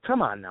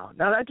 Come on now.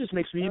 Now that just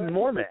makes me even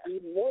more mad.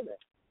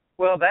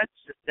 Well, that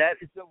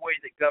is the way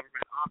that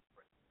government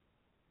operates,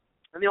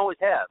 and they always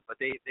have. But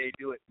they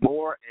do it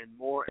more and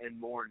more and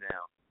more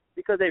now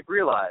because they've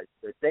realized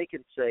that they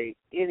can say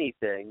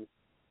anything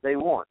they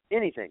want,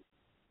 anything,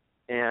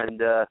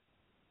 and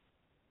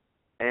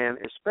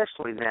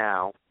especially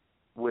now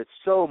with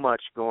so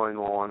much going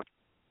on,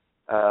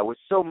 with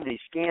so many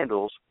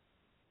scandals,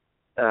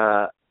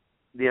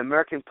 the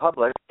American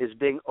public is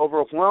being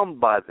overwhelmed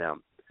by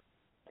them.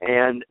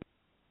 And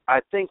I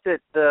think that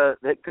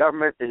that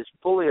government is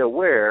fully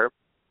aware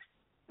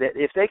that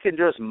if they can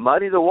just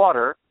muddy the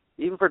water,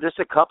 even for just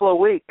a couple of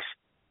weeks,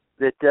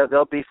 that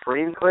they'll be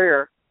free and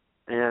clear.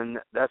 And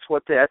that's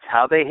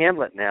how they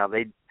handle it now.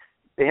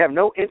 They have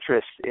no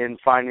interest in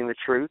finding the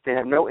truth. They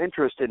have no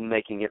interest in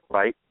making it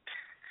right.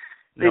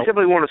 They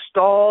simply want to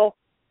stall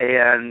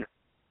and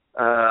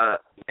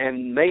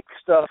make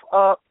stuff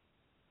up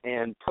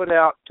and put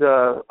out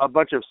a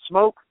bunch of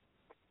smoke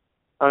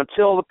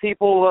until the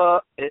people,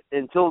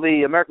 until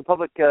the American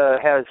public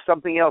has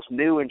something else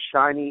new and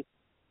shiny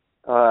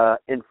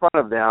in front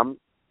of them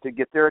to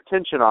get their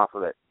attention off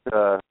of it.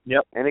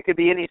 And it could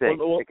be anything.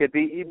 It could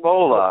be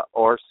Ebola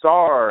or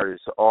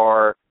SARS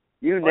or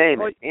you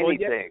name it,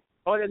 anything.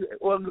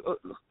 Well,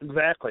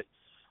 exactly.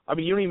 I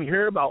mean, you don't even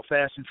hear about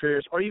Fast and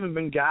Furious or even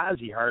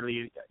Benghazi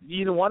hardly.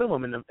 Either one of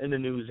them in the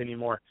news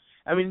anymore.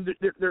 I mean,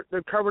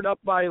 they're covered up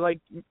by like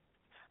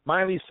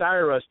Miley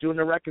Cyrus doing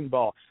the wrecking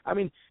ball. I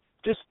mean,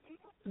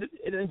 and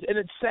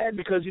it's sad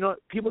because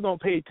people don't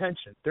pay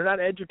attention. They're not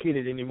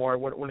educated anymore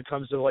when it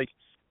comes to like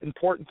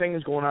important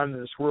things going on in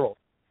this world.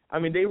 I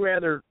mean, they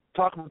rather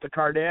talk about the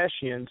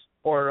Kardashians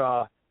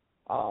or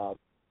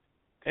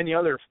any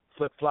other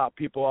flip-flop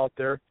people out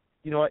there.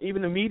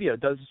 Even the media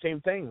does the same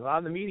thing. A lot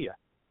of the media.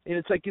 And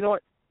it's like,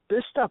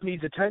 this stuff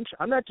needs attention.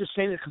 I'm not just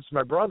saying it because it's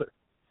my brother.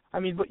 I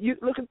mean, but you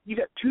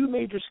got two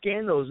major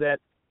scandals that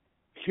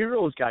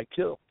heroes got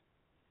killed.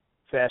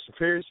 Fast and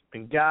Furious,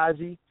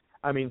 Benghazi.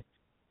 I mean,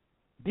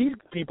 these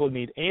people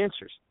need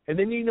answers. And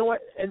then you know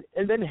what?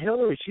 And then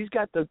Hillary, she's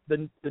got the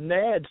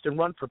nads to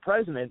run for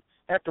president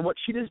after what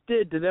she just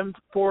did to them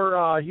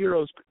four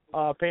heroes'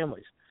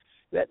 families.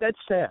 That's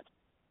sad.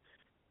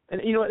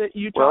 And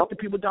you talk to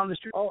people down the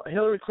street. Oh,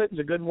 Hillary Clinton's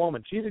a good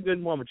woman. She's a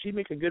good woman. She'd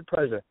make a good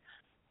president.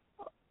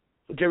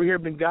 Did you ever hear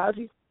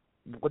Benghazi?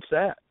 What's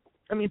that?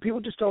 I mean, people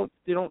just don't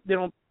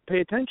pay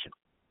attention.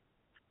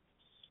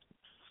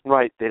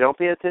 Right. They don't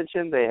pay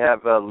attention. They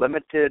have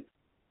limited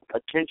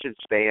attention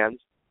spans,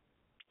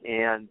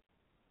 and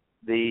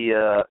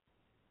the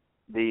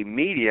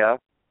media.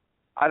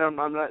 I'm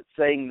not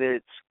saying that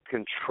it's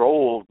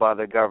controlled by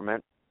the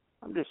government.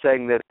 I'm just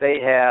saying that they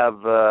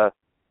have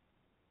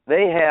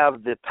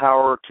the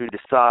power to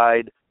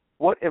decide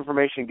what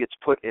information gets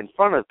put in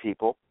front of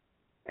people,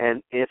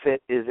 and if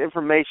it is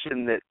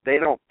information that they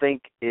don't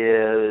think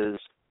is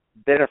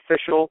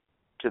beneficial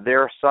to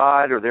their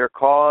side or their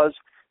cause,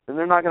 then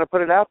they're not going to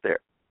put it out there.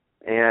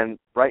 And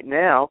right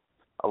now,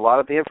 a lot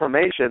of the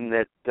information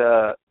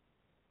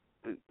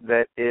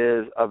that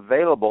is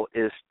available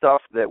is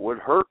stuff that would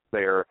hurt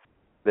their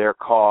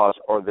cause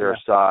or their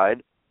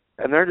side,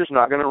 and they're just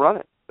not going to run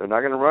it. They're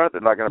not going to run it.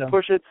 They're not going to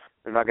push it.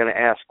 They're not going to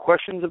ask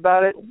questions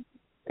about it,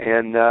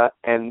 and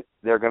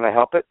they're going to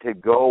help it to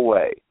go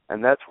away.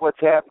 And that's what's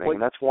happening.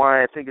 And that's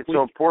why I think it's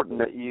so important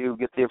that you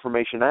get the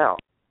information out.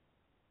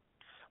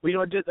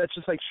 Well, that's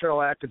just like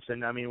Cheryl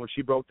Atkinson. I mean, when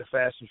she broke the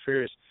Fast and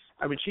Furious,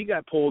 I mean, she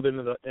got pulled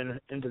into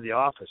the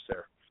office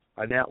there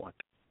on that one.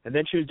 And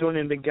then she was doing it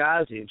in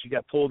Benghazi, and she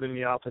got pulled in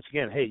the office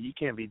again. Hey, you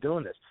can't be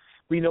doing this.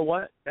 Well, you know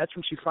what? That's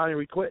when she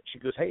finally quit. She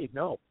goes, hey,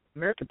 no,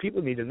 American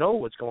people need to know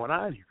what's going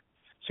on here.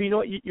 So you know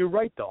what? You're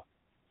right, though.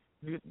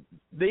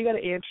 They got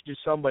to answer to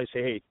somebody,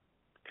 say, hey,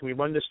 can we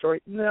run this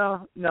story?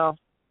 No.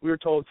 We were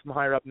told from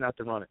higher up not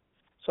to run it.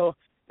 So,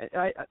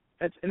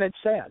 and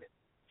that's sad.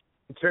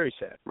 It's very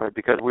sad. Right,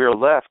 because we're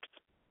left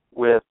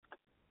with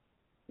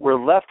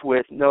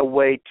no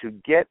way to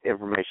get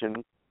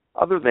information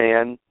other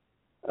than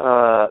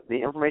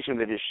the information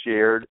that is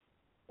shared,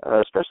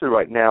 especially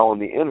right now on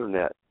the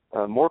Internet.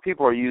 More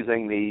people are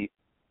using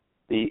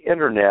the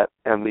Internet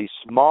and the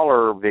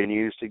smaller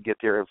venues to get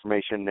their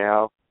information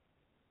now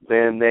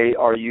than they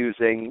are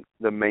using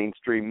the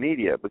mainstream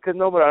media. Because I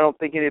don't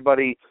think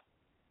anybody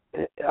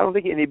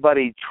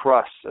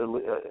trusts,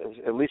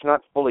 at least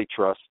not fully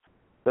trusts,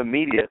 the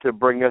media to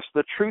bring us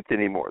the truth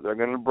anymore. They're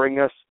going to bring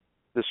us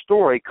the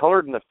story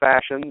colored in the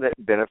fashion that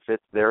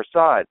benefits their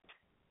side.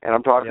 And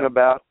I'm talking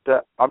about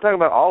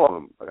all of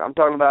them. I'm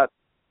talking about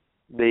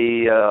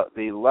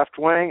the left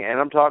wing, and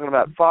I'm talking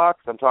about Fox.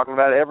 I'm talking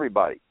about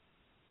everybody.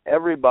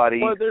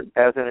 Everybody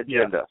has an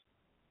agenda.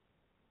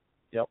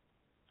 Yep.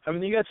 I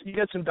mean, you got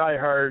some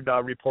diehard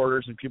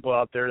reporters and people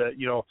out there that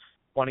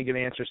want to get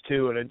answers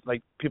too, and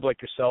like people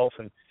like yourself,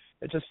 and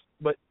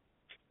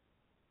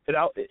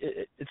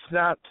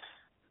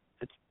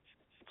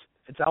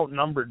it's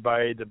outnumbered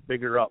by the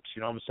bigger ups.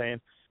 You know what I'm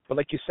saying? But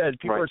like you said,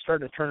 people are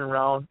starting to turn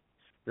around.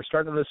 They're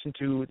starting to listen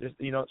to,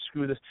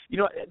 screw this.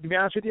 To be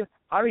honest with you,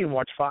 I don't even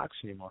watch Fox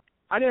anymore.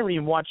 I never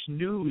even watched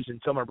news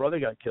until my brother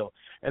got killed.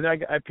 And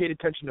then I paid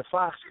attention to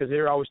Fox because they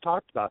were always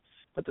talked about.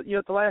 But,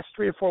 the last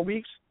 3 or 4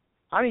 weeks,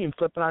 I don't even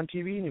flip it on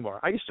TV anymore.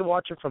 I used to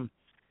watch it from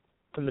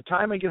the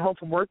time I get home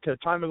from work to the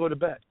time I go to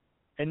bed.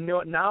 And you know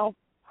what, now,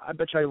 I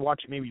bet you I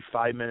watch it maybe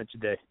 5 minutes a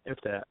day, if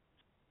that.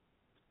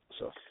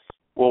 So.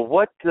 Well,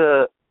 what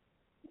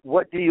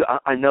do you?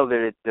 I know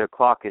that the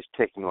clock is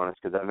ticking on us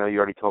because I know you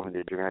already told me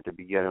that you're going to have to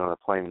be getting on a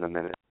plane in a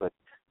minute. But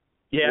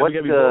yeah, we're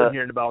going to be going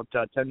here in about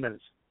 10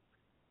 minutes.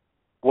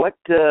 What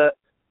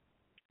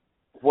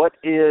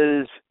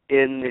is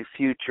in the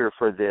future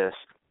for this?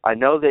 I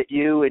know that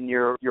you and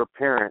your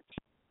parents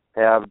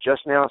have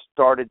just now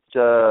started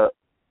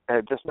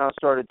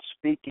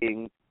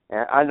speaking.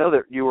 And I know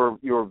that you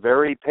were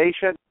very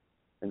patient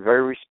and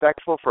very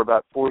respectful for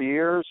about 4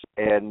 years,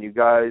 and you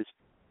guys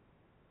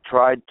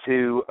tried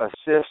to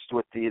assist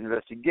with the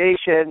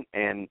investigation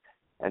and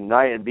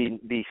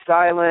be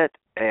silent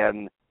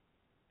and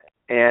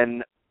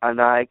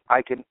I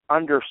can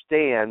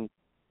understand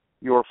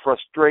your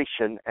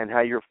frustration and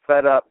how you're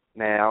fed up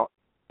now,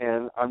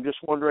 and I'm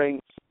just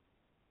wondering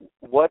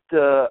what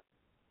do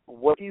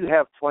you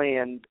have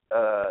planned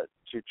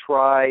to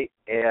try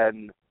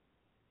and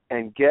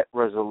get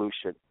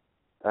resolution?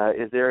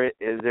 Is there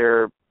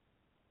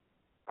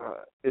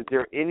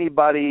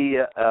anybody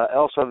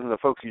else other than the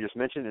folks you just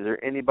mentioned? Is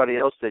there anybody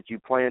else that you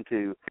plan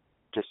to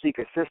seek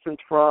assistance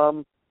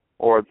from,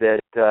 or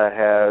that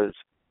has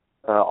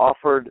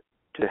offered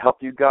to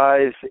help you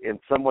guys in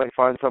some way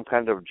find some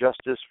kind of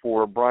justice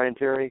for Brian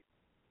Terry?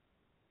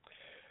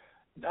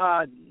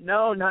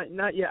 No,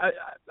 not yet.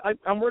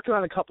 I'm working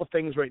on a couple of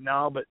things right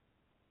now, but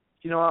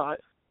the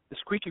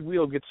squeaky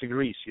wheel gets the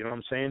grease. You know what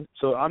I'm saying?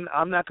 So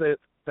I'm not going to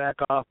back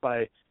off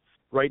by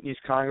writing these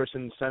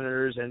congressmen and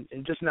senators, and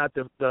just not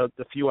the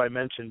few I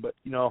mentioned, but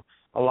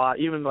a lot,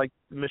 even like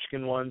the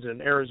Michigan ones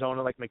and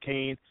Arizona, like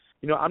McCain.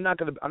 I'm not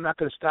gonna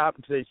stop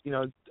and say,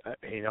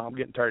 hey, I'm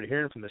getting tired of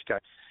hearing from this guy.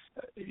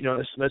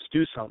 Let's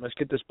do something. Let's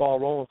get this ball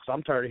rolling because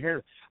I'm tired of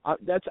hearing. I'm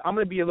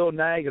gonna be a little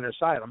nag on their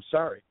side. I'm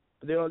sorry,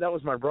 but that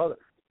was my brother.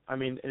 I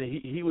mean, and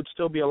he would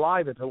still be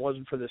alive if it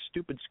wasn't for this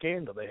stupid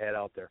scandal they had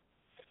out there.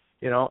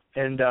 And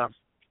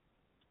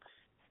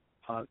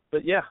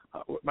but yeah,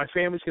 my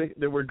family's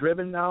we're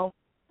driven now.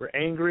 We're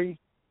angry,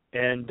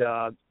 and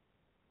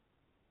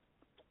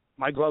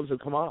my gloves have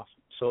come off.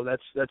 So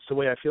that's the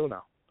way I feel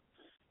now.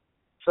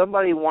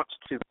 Somebody wants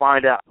to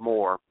find out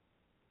more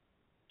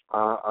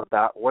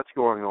about what's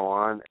going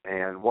on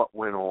and what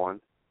went on,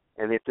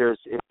 and if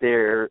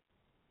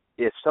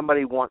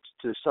somebody wants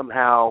to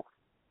somehow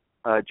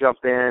jump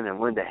in and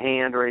lend a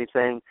hand or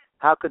anything,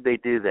 how could they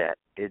do that?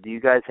 Do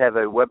you guys have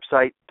a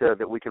website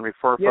that we can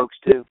refer folks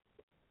to?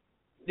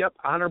 Yep,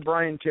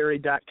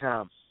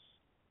 honorbrianterry.com.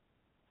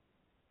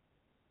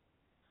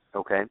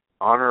 Okay,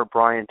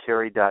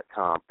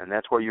 honorbrianterry.com, and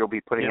that's where you'll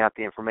be putting out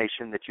the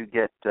information that you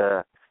get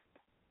now.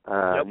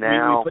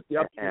 We put the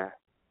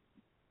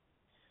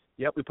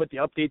we put the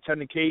updates on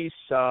the case,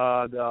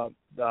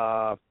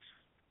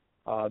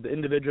 the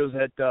individuals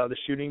at the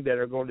shooting that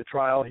are going to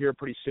trial here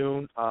pretty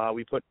soon.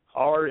 We put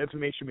all our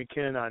information we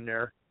can on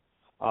there.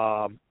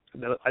 The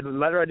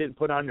letter I didn't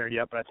put on there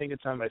yet, but I think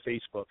it's on my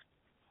Facebook.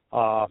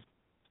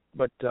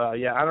 But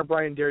yeah,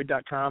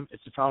 honorbryanderry.com.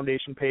 It's the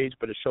foundation page,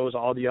 but it shows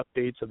all the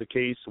updates of the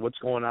case, what's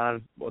going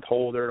on with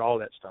Holder, all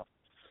that stuff.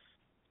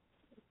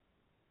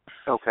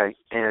 Okay,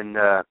 and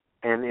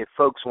if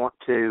folks want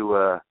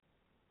to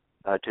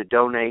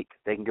donate,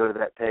 they can go to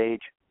that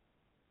page.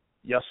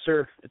 Yes,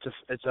 sir. It's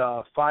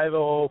a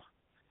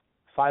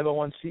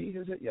 501c,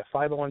 is it? Yeah,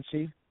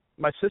 501c.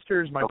 My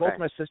sisters, both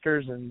my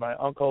sisters and my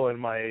uncle and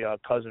my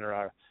cousin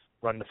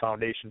run the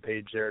foundation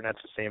page there, and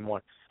that's the same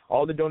one.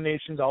 All the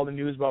donations, all the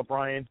news about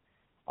Brian,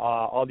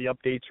 all the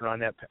updates are on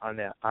that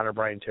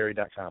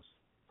honorbryanterry.com.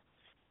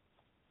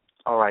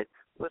 All right.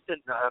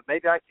 Listen,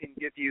 maybe I can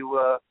give you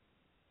a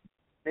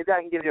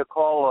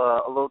call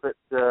a little bit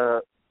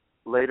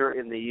later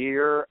in the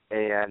year,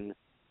 and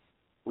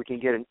we can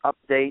get an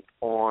update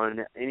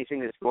on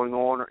anything that's going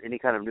on or any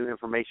kind of new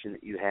information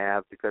that you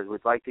have, because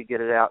we'd like to get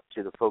it out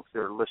to the folks that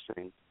are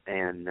listening.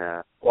 And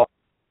I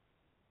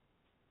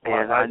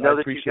know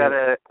that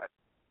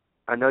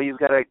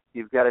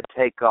you've got to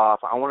take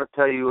off. I want to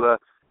tell you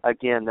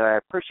again that I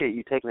appreciate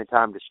you taking the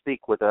time to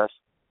speak with us.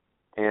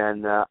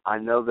 And I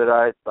know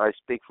that I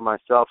speak for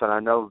myself, and I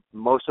know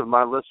most of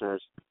my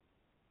listeners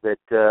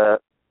that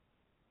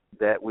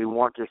we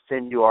want to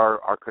send you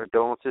our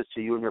condolences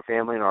to you and your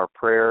family, and our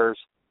prayers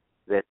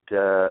that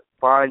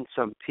find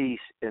some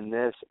peace in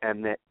this,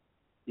 and that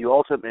you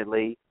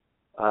ultimately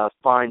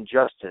find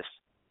justice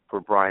for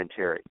Brian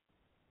Terry.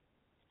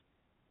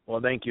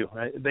 Well, thank you.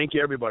 Thank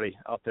you, everybody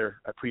out there.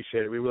 I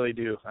appreciate it. We really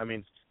do. I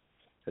mean,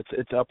 it's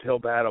an uphill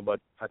battle, but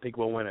I think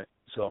we'll win it.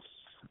 So it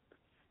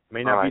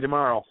may not be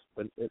tomorrow,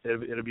 but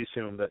it'll be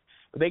soon. But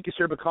thank you,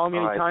 sir, for calling me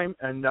anytime.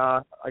 Right. And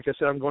like I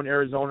said, I'm going to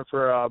Arizona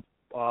for a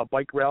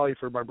bike rally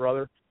for my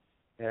brother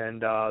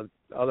and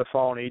other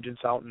fallen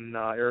agents out in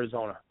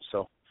Arizona.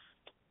 So.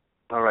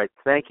 All right.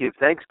 Thank you.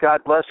 Thanks.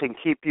 God bless and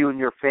keep you and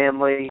your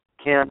family,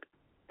 Kent,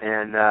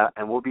 and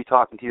we'll be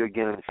talking to you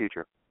again in the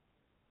future.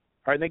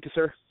 All right. Thank you,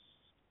 sir.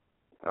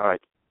 All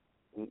right.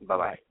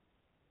 Bye-bye.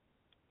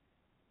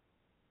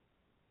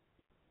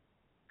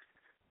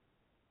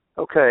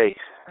 Okay.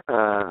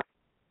 I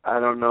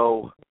don't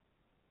know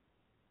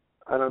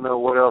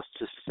what else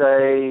to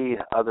say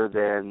other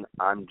than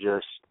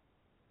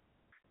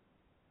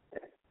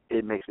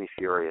it makes me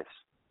furious.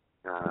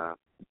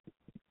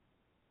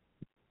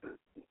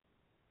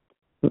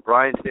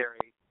 Brian Terry,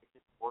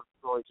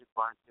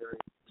 Brian Terry,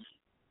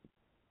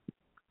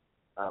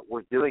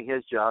 was doing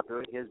his job,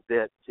 doing his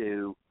bit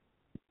to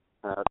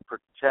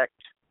protect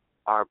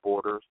our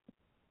borders,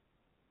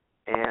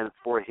 and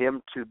for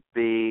him to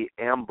be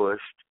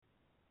ambushed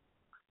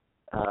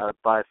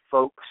by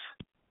folks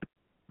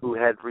who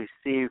had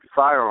received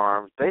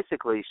firearms,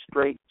 basically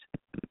straight,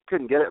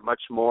 couldn't get it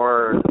much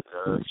more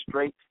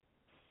straight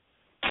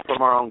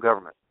from our own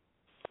government.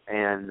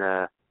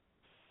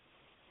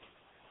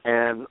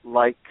 And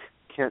like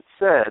Kent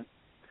said,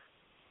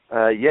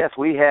 yes,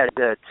 we had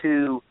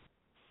two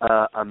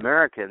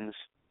American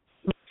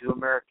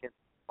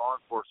law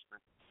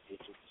enforcement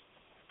agents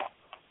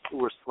who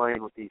were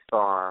slain with these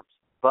firearms,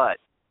 but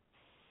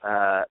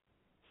there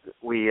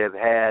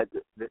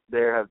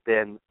have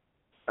been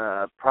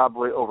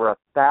probably over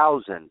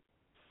 1,000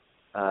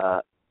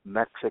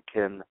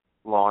 Mexican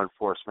law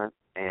enforcement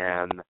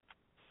and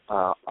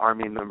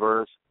Army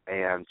members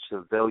and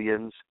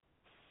civilians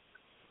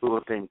who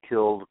have been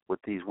killed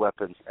with these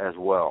weapons as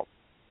well.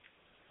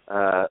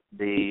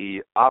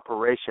 The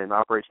Operation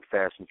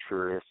Fast and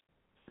Furious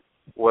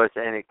was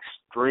an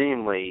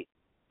extremely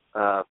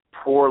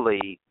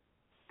poorly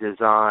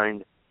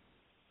designed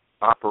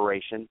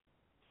operation.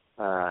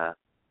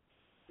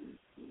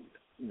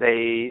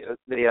 They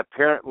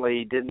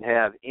apparently didn't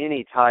have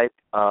any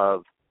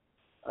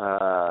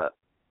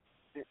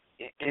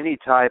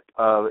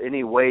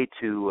way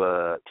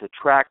to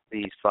track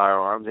these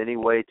firearms, any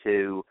way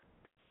to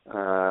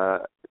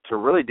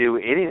really do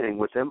anything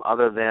with them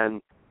other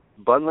than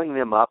bundling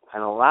them up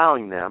and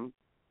allowing them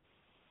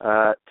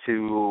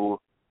to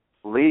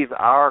leave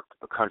our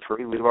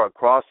country,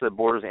 across the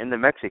borders into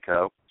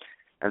Mexico,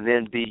 and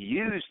then be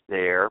used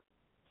there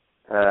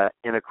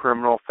in a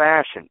criminal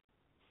fashion.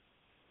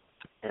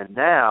 And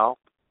now,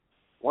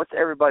 once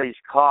everybody's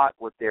caught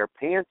with their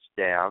pants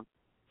down,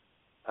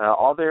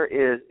 all there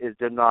is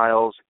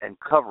denials and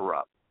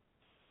cover-up.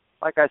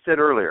 Like I said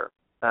earlier,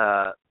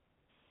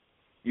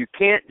 you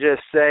can't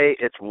just say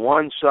it's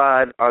one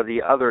side or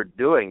the other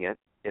doing it.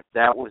 If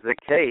that was the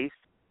case,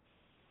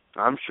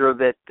 I'm sure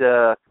that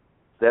the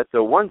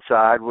one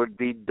side would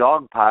be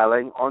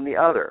dogpiling on the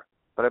other.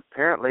 But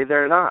apparently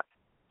they're not.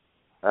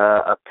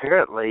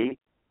 Apparently,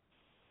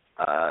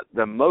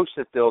 the most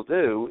that they'll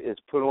do is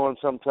put on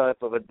some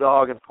type of a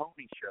dog and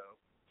pony show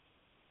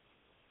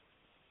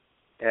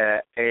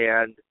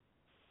and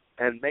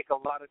make a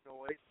lot of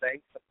noise, bang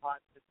the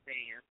pots and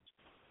pans,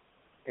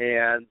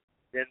 and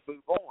then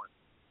move on.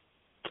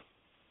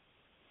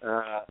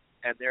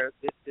 And this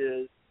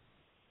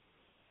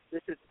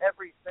is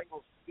every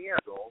single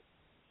scandal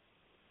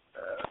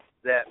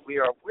that we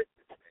are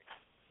witnessing,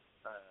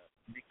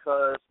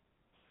 because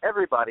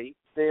everybody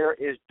there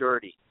is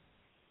dirty.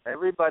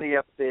 everybody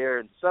up there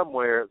in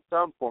somewhere,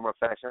 some form or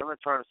fashion. I'm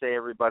not trying to say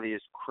everybody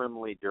is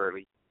criminally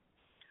dirty.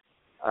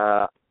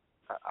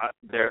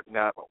 There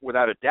now,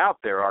 without a doubt,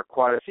 there are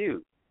quite a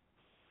few.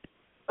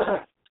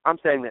 I'm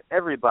saying that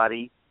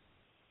everybody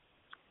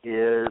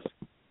is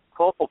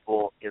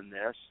culpable in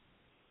this,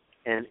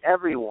 and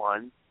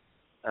everyone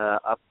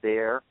up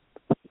there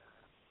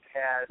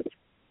has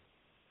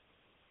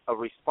a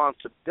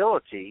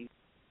responsibility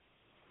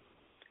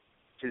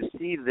to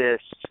see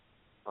this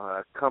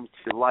come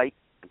to light,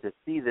 to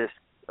see this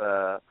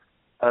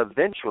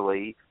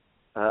eventually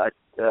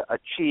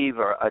achieve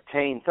or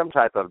attain some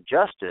type of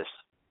justice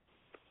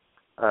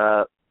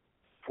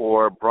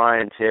for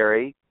Brian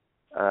Terry,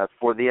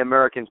 for the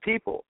American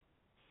people.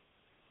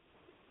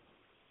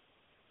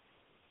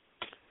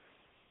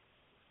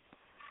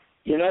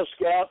 You know,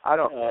 Scott, I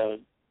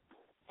don't.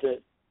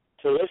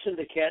 To listen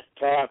to Kent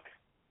talk,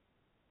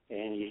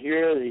 and you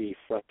hear the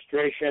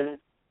frustration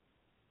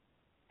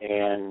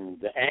and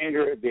the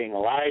anger at being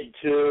lied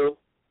to,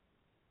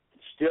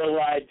 still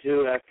lied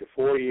to after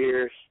 4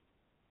 years.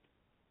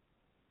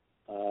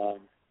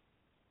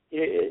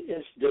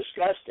 It's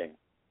disgusting.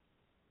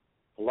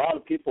 A lot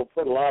of people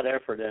put a lot of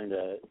effort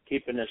into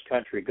keeping this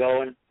country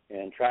going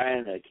and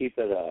trying to keep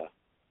it a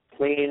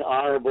clean,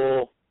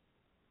 honorable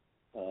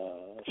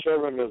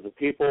servant of the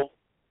people.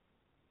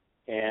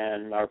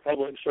 And our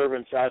public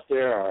servants out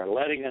there are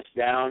letting us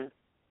down,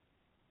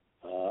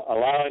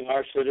 allowing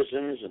our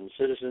citizens and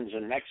citizens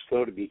in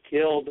Mexico to be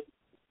killed,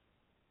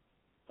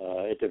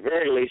 at the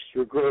very least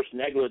through gross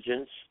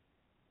negligence,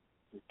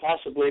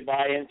 possibly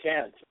by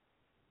intent.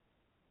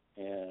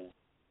 And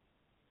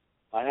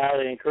I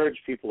highly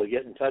encourage people to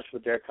get in touch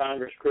with their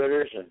Congress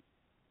critters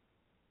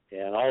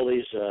and all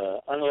these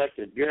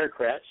unelected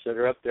bureaucrats that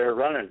are up there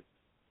running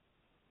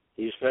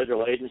these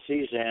federal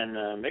agencies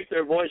and make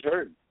their voice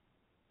heard.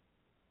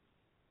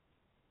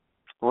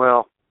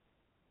 Well,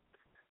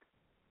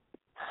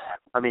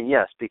 I mean,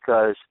 yes,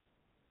 because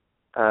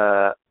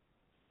at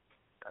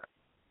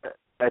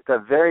the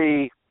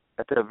very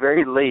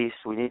least,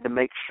 we need to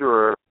make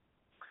sure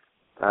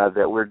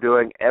that we're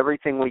doing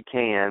everything we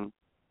can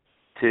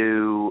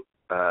to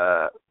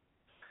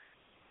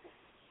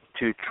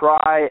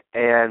try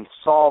and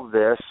solve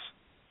this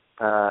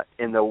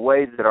in the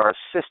way that our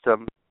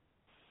system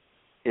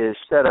is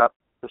set up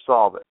to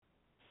solve it.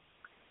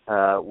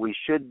 We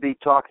should be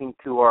talking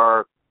to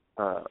our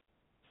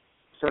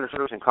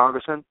senators and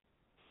congressmen.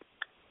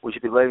 We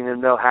should be letting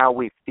them know how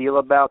we feel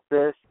about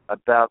this,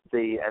 about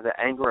the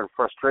anger and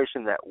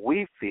frustration that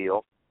we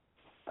feel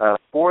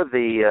for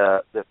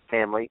the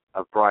family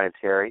of Brian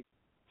Terry,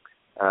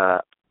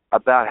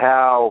 about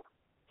how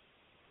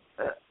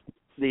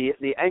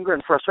the anger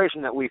and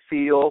frustration that we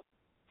feel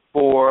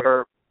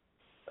for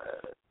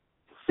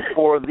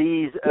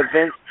these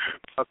events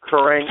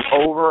occurring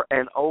over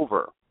and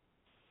over.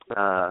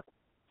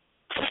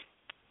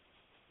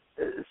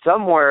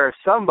 Somewhere,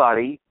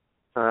 somebody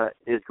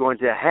is going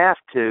to have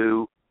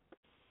to.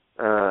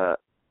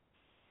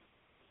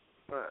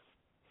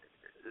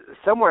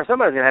 Somewhere,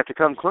 somebody's going to have to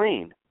come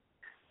clean,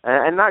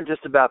 and not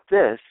just about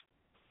this.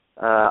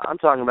 I'm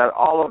talking about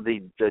all of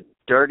the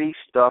dirty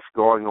stuff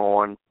going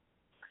on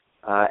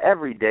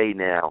every day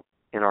now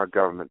in our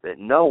government that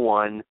no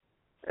one.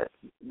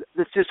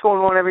 That's just going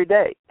on every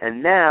day,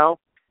 and now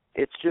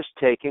it's just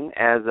taken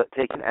as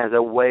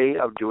a way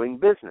of doing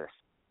business.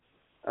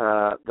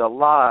 The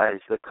lies,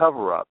 the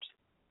cover-ups.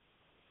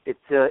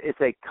 It's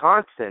a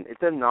constant.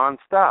 It's a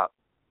nonstop.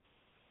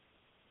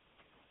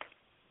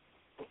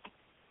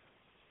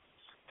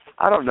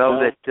 I don't know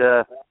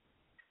that.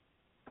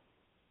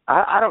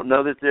 I don't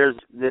know that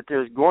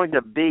there's going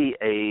to be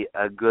a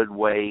good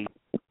way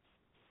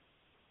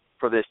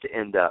for this to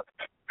end up.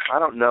 I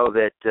don't know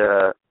that.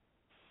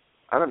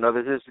 I don't know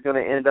that this is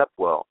going to end up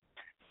well.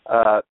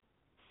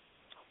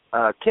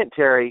 Kent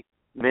Terry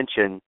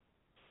mentioned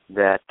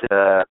that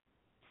there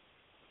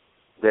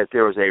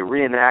was a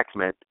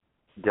reenactment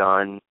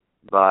done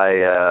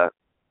by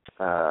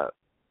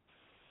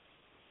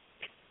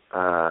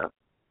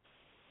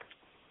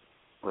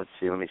let's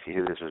see. Let me see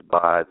who this was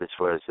by. This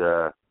was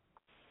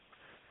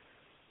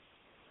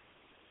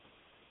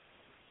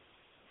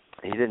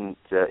he didn't.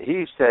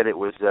 He said it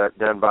was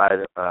done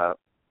by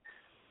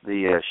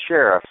the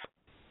sheriff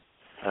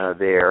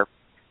there,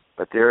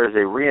 but there is a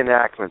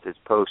reenactment that's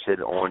posted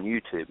on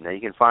YouTube. Now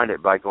you can find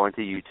it by going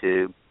to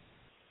YouTube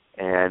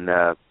and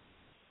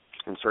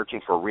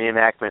searching for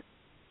reenactment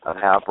of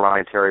how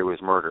Brian Terry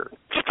was murdered.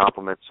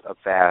 Compliments of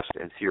Fast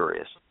and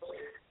Furious,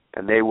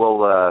 and they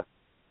will.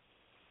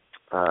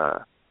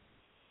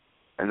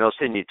 And they'll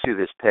send you to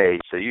this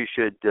page, so you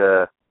should.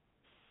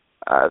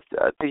 I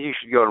think you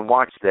should go and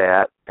watch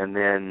that, and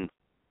then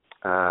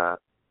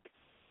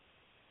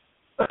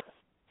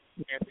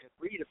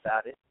read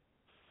about it,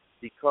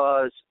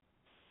 because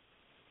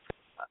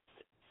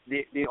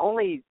the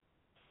only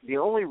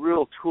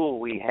real tool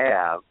we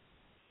have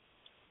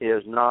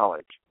is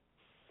knowledge,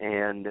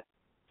 and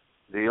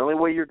the only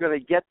way you're going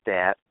to get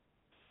that,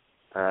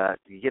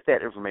 you get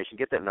that information,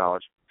 get that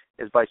knowledge,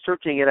 is by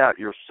searching it out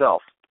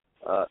yourself.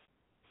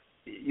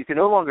 you can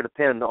no longer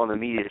depend on the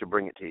media to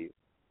bring it to you.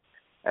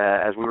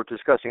 As we were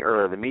discussing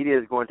earlier, the media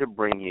is going to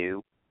bring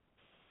you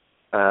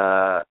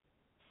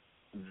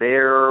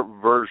their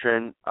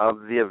version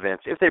of the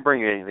events. If they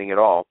bring you anything at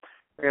all,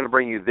 they're going to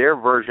bring you their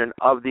version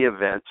of the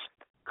events,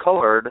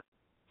 colored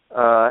in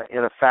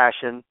a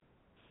fashion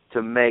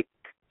to make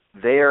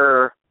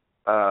their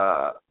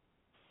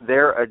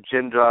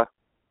agenda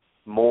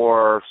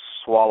more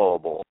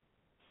swallowable.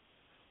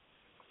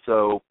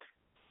 So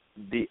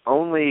the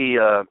only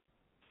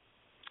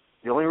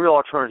real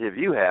alternative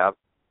you have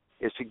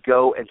is to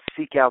go and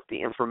seek out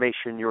the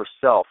information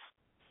yourself,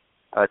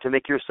 to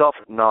make yourself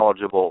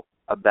knowledgeable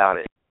about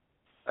it,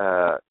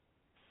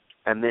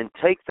 and then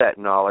take that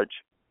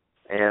knowledge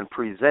and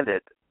present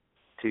it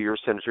to your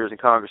senators and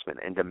congressmen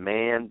and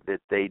demand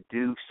that they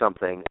do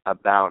something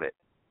about it.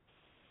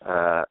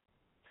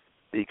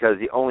 Because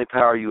the only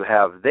power you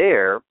have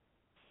there,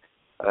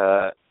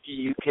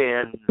 you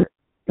can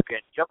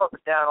jump up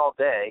and down all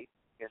day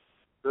and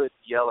could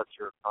yell at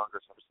your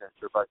congressman or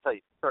senator, but I tell you,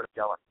 if you start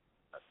yelling,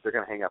 they're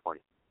going to hang up on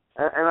you.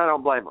 And I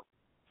don't blame them,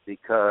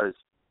 because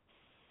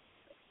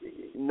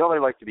nobody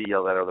likes to be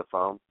yelled at over the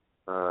phone.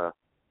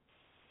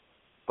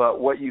 But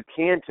what you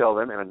can tell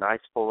them in a nice,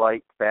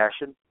 polite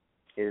fashion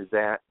is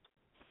that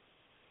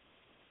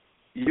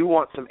you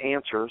want some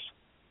answers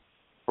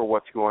for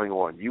what's going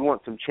on. You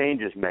want some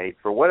changes made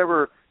for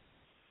whatever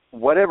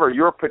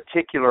your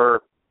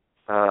particular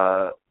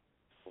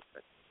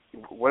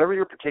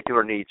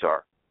needs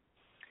are.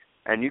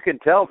 And you can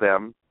tell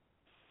them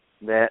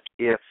that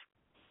if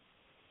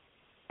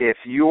the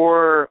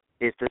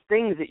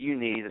things that you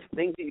need, the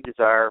things that you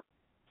desire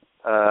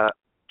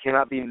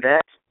cannot be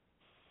met,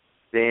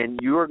 then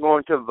you are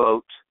going to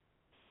vote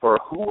for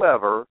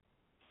whoever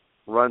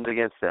runs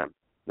against them,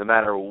 no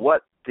matter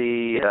what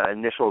the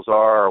initials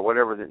are or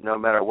whatever, no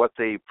matter what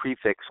the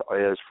prefix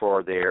is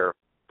for their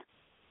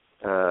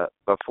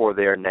before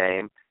their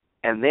name.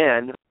 And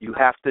then you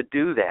have to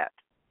do that.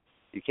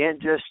 You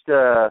can't just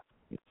threaten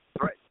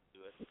to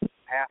do it. You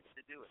have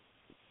to do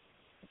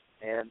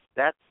it. And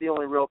that's the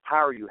only real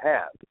power you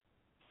have.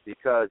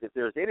 Because if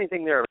there's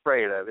anything they're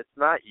afraid of, it's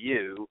not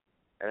you,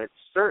 and it's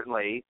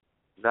certainly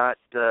not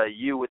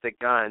you with a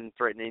gun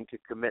threatening to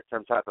commit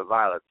some type of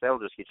violence. They'll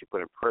just get you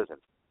put in prison.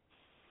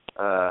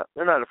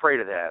 They're not afraid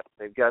of that.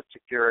 They've got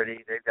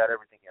security. They've got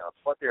everything else.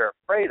 What they're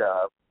afraid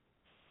of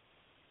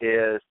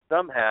is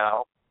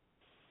somehow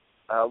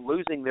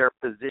losing their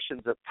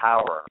positions of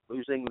power,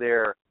 losing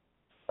their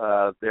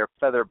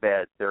feather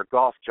beds, their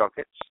golf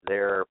junkets,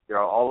 their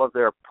all of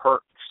their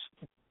perks,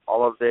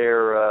 all of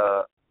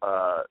their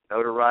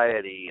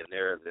notoriety and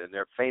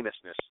their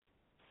famousness.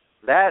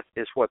 That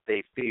is what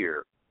they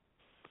fear.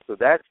 So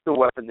that's the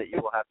weapon that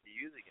you will have to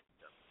use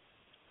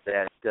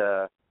against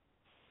them.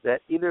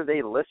 That either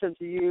they listen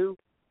to you,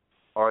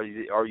 or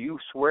you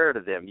swear to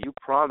them, you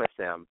promise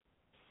them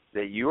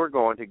that you are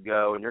going to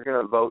go and you're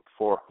going to vote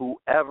for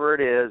whoever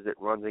it is that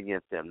runs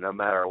against them, no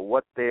matter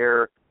what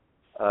their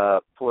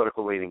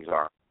political leanings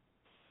are.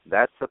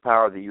 That's the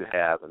power that you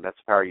have, and that's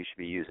the power you should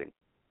be using.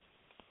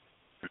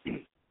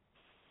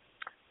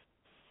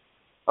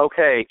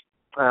 Okay,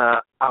 I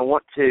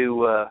want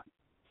to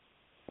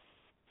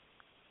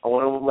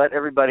let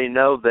everybody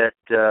know that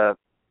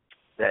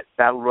that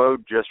Battle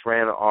Road just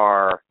ran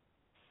our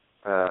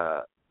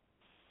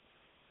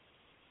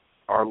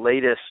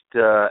latest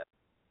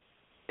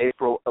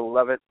April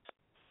 11th,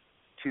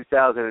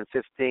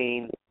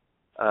 2015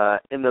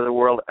 End of the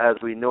World as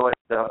We Know It,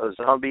 the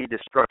Zombie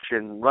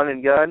Destruction Run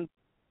and Gun,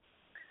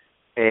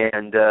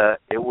 and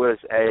it was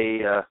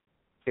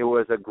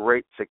a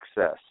great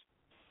success.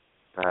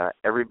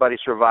 Everybody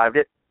survived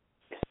it.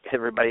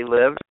 Everybody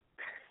lived,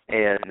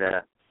 and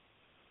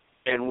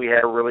we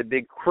had a really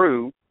big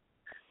crew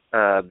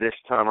this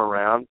time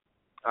around.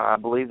 I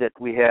believe that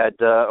we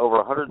had over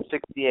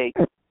 168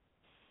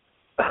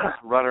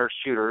 runners,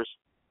 shooters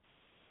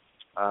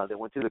that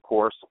went through the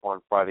course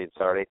on Friday and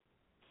Saturday,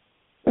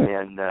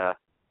 and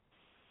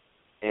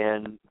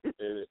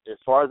as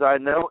far as I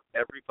know,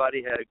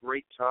 everybody had a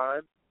great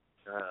time.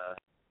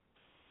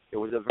 It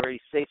was a very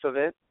safe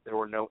event. There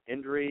were no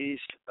injuries.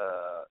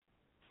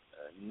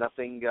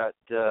 Nothing got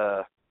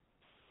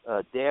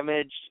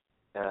damaged.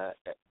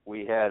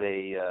 We had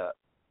a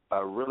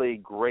really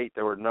great.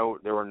 There were no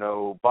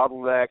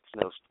bottlenecks,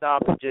 no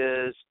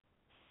stoppages.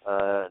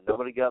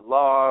 Nobody got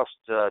lost.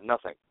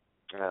 Nothing.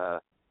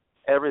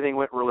 Everything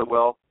went really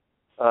well.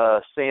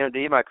 Sam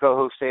D, my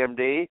co-host Sam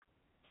D,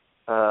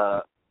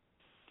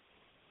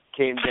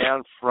 came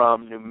down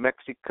from New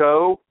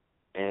Mexico,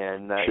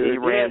 and he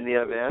ran the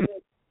event.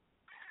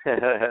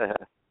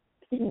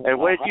 And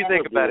what did you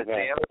think about it,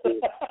 Sam?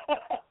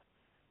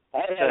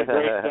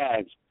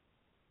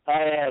 I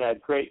had a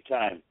great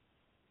time.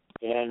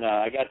 And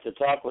I got to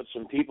talk with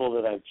some people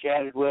that I've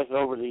chatted with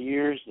over the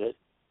years that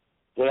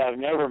I've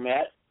never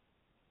met.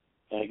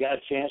 And I got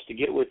a chance to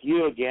get with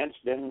you again.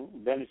 It's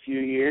been a few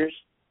years.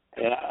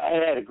 And I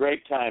had a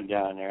great time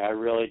down there. I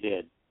really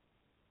did.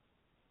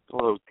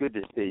 Well, it was good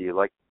to see you.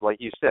 Like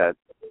you said,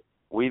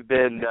 we've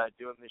been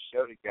doing this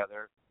show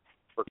together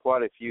for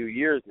quite a few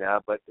years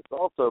now, but it's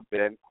also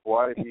been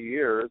quite a few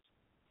years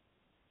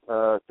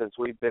since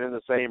we've been in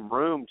the same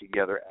room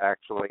together.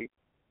 Actually,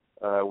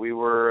 we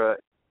were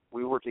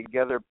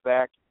together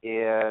back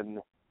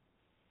in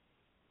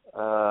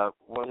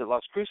was it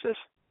Las Cruces?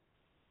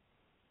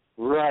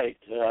 Right.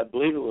 I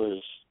believe it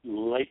was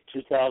late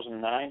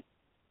 2009.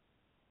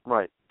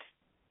 Right.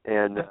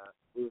 And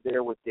we were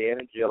there with Dan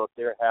and Jill at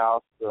their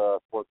house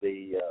for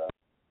the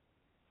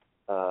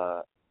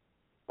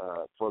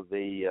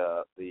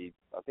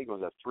I think it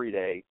was a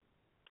 3-day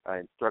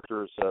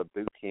instructors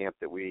boot camp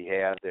that we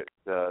had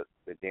that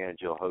Dan and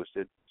Jill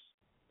hosted,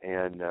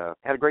 and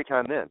had a great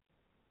time then.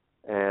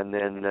 And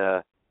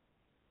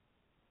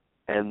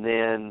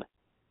then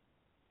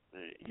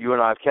you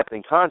and I have kept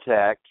in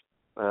contact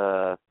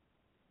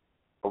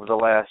over the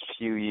last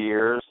few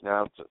years.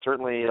 Now,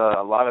 certainly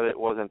a lot of it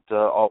wasn't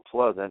all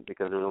pleasant,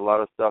 because there was a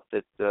lot of stuff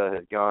that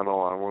had gone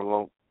on. We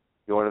won't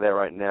go into that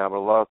right now, but a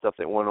lot of stuff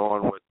that went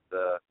on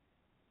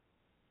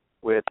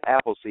with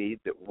Appleseed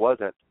that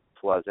wasn't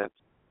pleasant,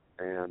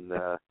 and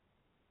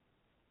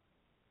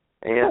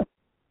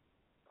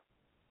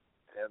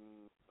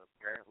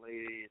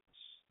apparently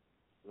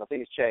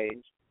nothing's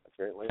changed.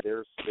 Apparently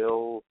there's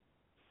still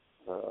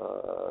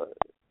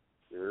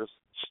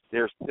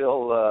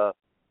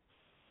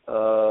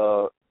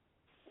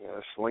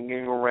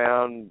slinging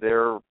around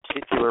their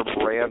particular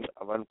brand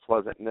of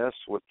unpleasantness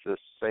with the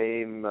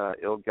same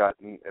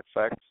ill-gotten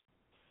effects.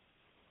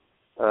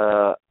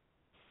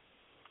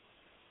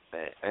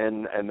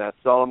 And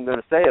that's all I'm going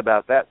to say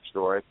about that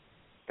story.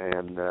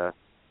 And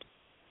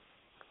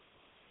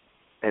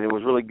it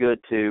was really good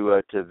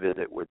to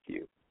visit with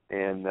you.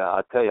 And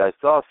I'll tell you, I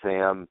saw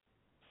Sam.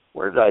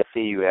 Where did I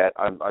see you at?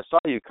 I saw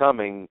you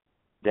coming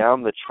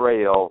down the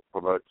trail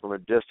from a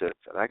distance,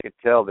 and I could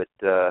tell that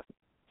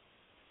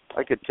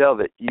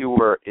you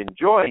were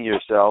enjoying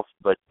yourself,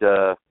 but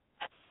you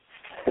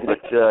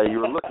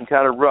were looking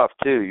kind of rough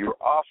too. You were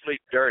awfully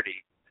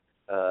dirty.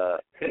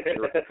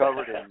 You were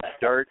covered in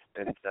dirt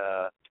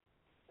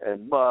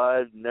and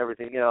mud and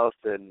everything else,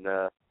 and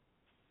I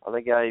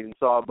think I even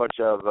saw a bunch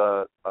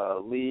of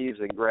leaves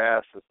and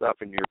grass and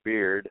stuff in your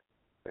beard,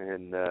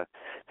 and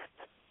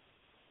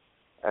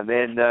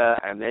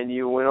then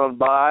you went on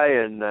by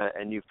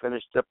and you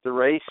finished up the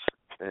race,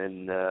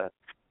 and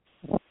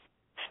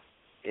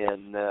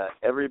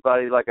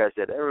everybody, like I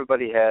said,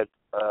 everybody had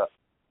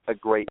a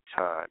great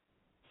time,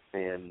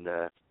 and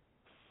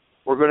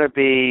we're going to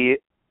be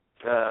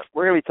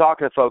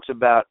talking to folks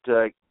about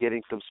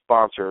getting some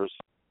sponsors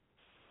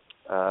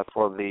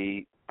for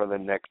the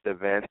next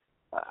event.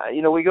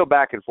 We go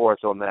back and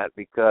forth on that,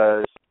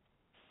 because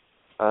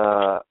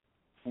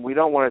we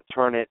don't want to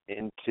turn it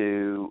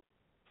into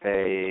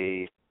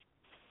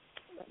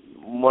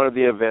one of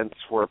the events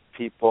where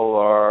people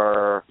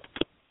are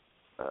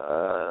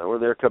where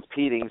they're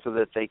competing so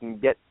that they can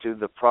get to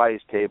the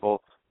prize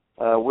table.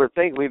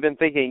 We've been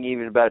thinking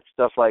even about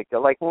stuff like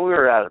when we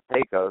were out at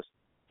Pecos,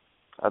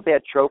 they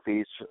had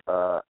trophies,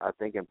 I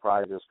think, and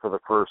prizes for the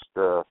first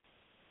 3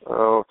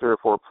 or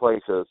 4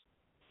 places.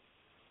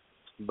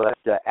 But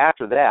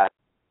after that,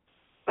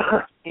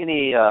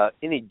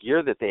 any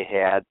gear that they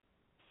had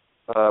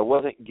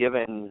wasn't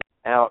given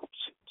out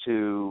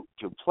to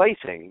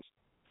placings.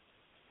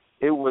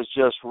 It was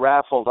just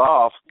raffled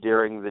off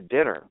during the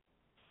dinner.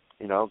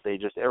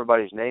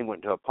 Everybody's name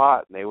went into a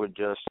pot, and they would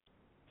just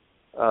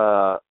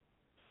draw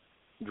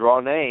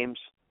names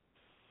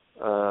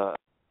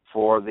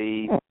for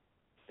the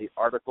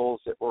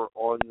articles that were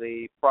on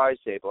the prize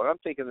table. And I'm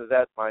thinking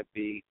that might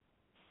be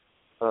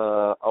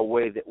a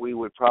way that we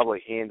would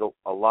probably handle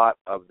a lot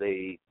of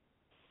the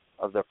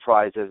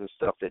prizes and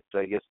stuff that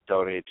gets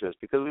donated to us,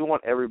 because we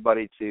want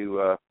everybody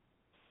to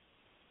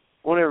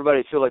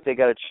feel like they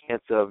got a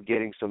chance of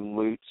getting some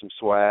loot, some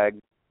swag.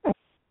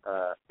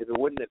 If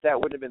that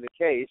wouldn't have been the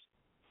case,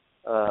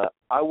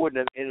 I wouldn't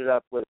have ended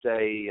up with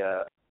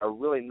a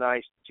really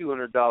nice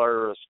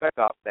 $200 Spec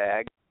Op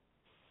bag,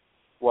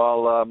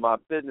 while my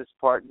business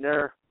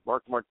partner,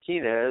 Mark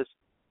Martinez,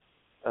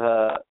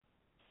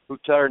 who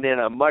turned in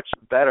a much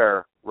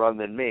better run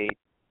than me,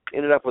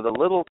 ended up with a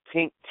little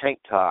pink tank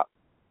top.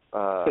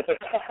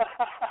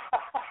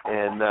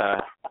 And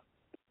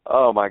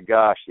oh my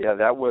gosh, yeah,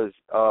 that was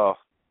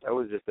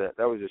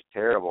just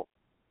terrible.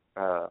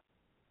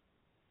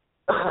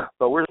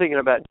 But we're thinking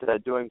about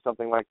doing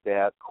something like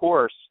that.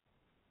 Course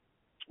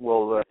is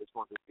going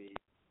to be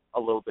a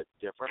little bit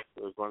different.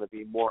 There's going to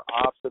be more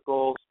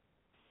obstacles.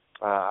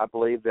 I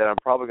believe that I'm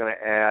probably going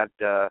to add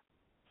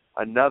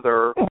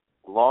another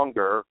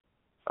longer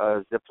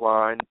zip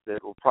line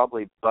that will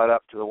probably butt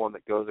up to the one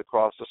that goes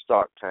across the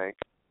stock tank.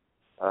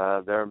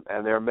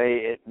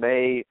 It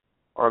may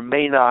or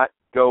may not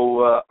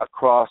go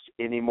across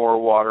any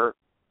more water,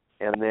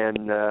 and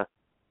then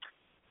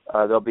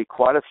there'll be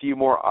quite a few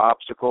more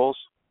obstacles.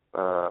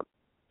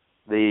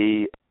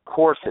 The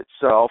course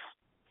itself,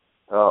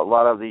 a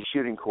lot of the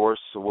shooting course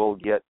will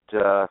get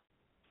a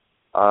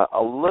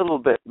little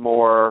bit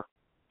more.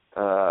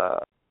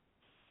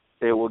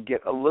 They will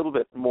get a little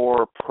bit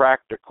more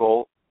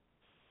practical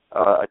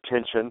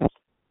attention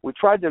we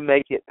tried to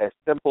make it as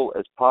simple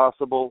as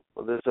possible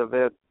for this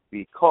event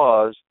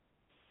because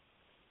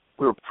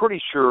we were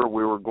pretty sure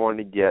we were going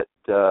to get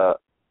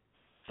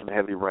some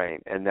heavy rain,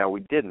 and now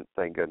we didn't,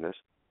 thank goodness.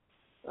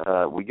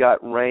 We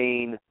got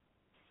rain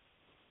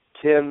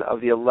 10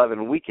 of the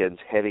 11 weekends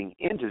heading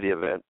into the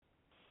event,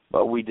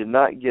 but we did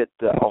not get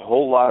a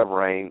whole lot of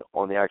rain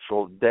on the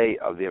actual day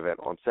of the event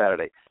on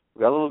Saturday.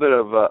 We got a little bit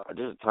of,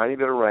 just a tiny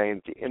bit of rain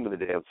at the end of the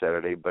day on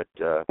Saturday, but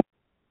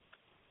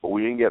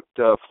we didn't get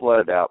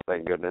flooded out,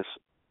 thank goodness.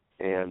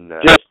 And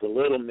just a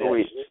little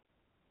bit.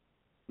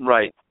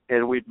 Right,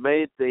 and we'd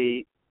made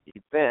the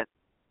event,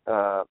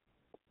 the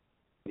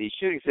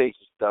shooting station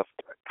stuff,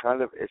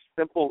 kind of as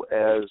simple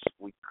as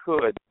we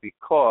could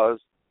because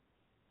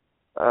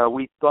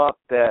we thought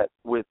that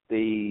with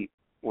the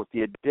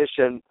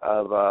addition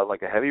of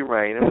like a heavy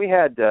rain, and we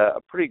had a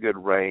pretty good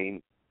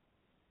rain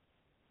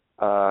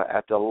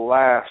at the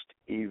last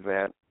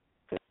event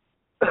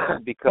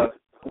because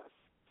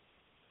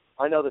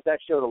I know that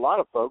showed a lot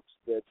of folks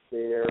that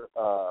their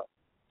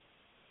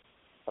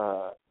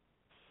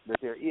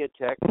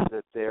EATech,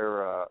 that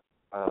their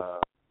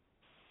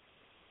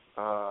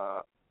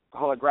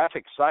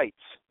holographic sights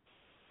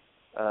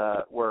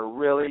were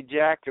really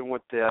jacking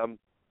with them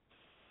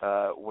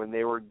when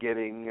they were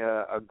getting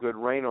a good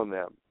rain on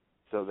them.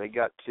 So they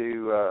got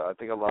to. I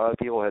think a lot of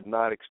people had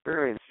not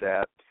experienced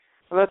that,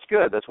 and that's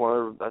good. That's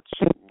one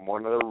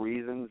of the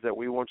reasons that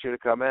we want you to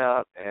come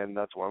out, and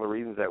that's one of the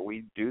reasons that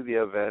we do the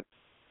event,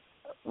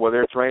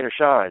 whether it's rain or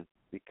shine.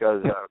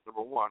 Because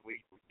number one,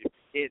 we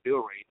can't do a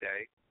rain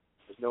day.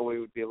 There's no way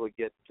we'd be able to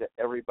get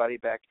everybody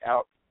back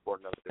out for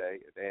another day.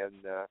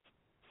 And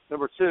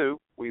number two,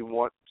 we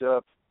want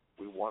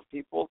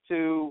people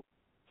to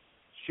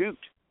shoot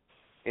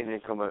in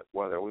inclement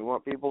weather. We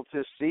want people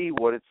to see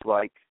what it's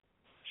like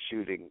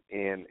shooting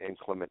in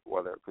inclement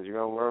weather, because you're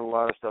going to learn a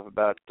lot of stuff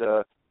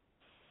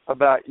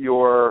about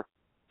your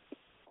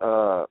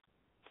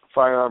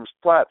firearms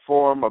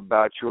platform,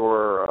 about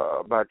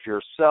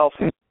yourself,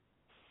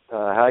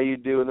 how you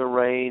do in the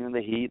rain and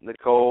the heat and the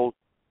cold.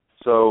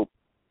 So,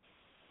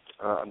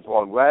 I'm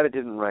glad it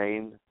didn't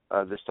rain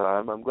this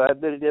time. I'm glad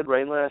that it did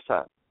rain last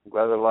time. I'm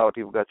glad that a lot of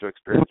people got to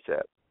experience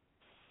that.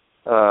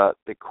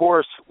 The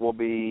course will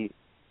be,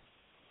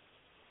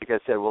 like I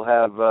said, we'll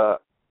have a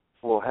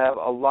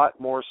lot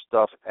more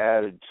stuff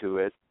added to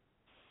it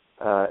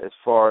as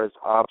far as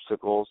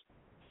obstacles,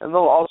 and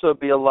there'll also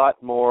be a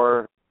lot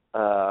more.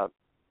 I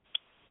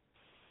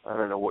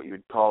don't know what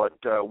you'd call it,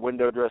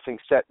 window dressing,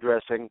 set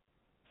dressing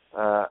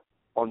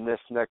on this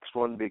next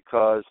one,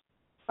 because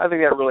I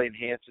think that really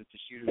enhances the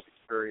shooter's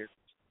experience.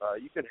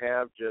 You can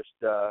have just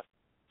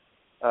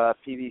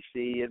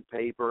PVC and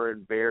paper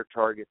and bare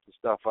targets and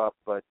stuff up,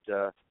 but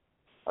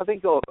I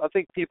think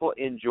people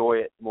enjoy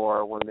it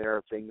more when there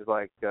are things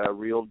like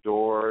real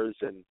doors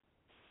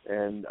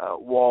and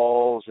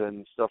walls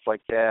and stuff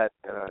like that.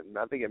 And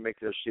I think it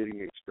makes their shooting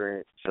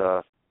experience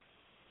a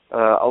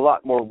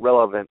lot more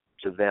relevant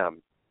to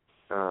them.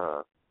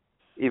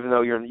 Even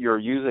though you're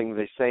using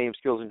the same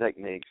skills and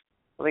techniques,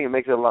 I think it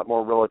makes it a lot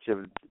more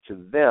relative to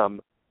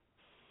them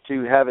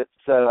to have it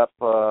set up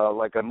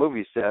like a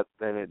movie set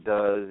than it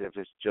does if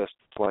it's just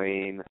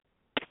plain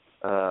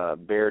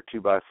bare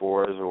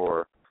 2x4s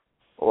or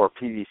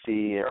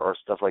PVC or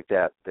stuff like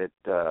that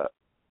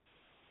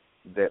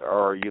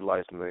are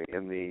utilized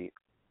in the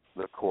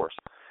course.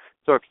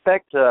 So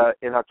expect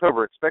in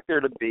October, there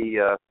to be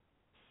a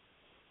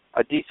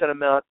decent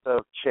amount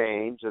of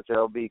change, that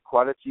there'll be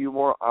quite a few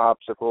more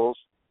obstacles.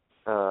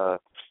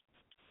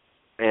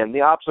 And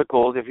the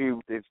obstacles, if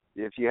you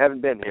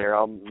haven't been here,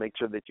 I'll make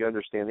sure that you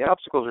understand. The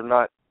obstacles are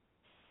not,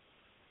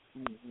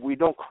 we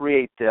don't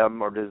create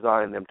them or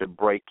design them to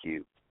break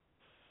you.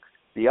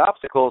 The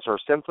obstacles are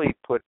simply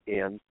put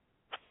in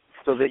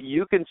so that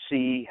you can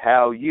see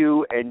how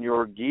you and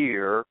your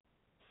gear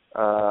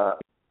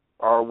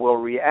will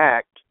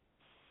react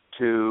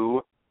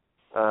to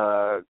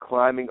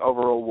climbing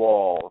over a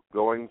wall,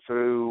 going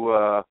through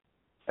a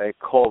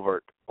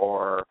culvert,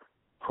 or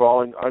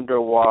crawling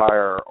under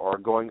wire, or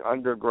going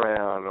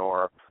underground,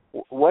 or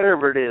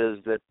whatever it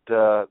is that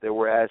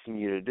we're asking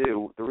you to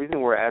do. The reason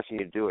we're asking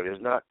you to do it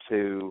is not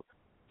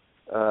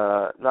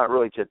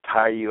really to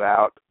tire you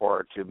out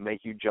or to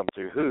make you jump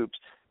through hoops.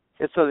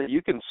 It's so that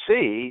you can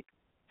see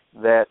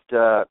that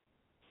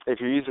if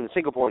you're using a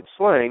single point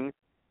sling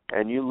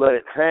and you let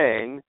it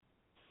hang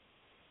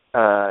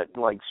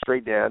like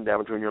straight down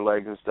between your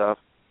legs and stuff,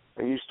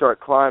 and you start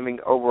climbing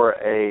over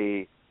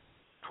a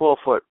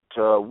 12-foot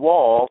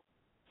wall,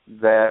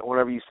 that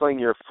whenever you sling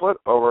your foot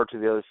over to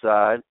the other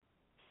side,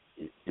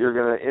 you're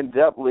going to end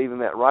up leaving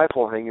that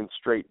rifle hanging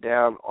straight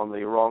down on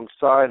the wrong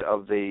side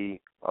of the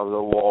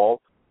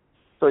wall.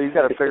 So you've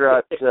got to figure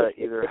out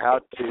either how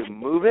to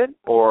move it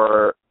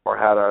or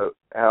how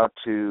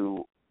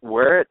to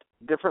wear it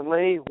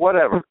differently,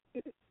 whatever.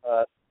 And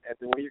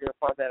the way you're going to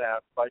find that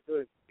out by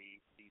doing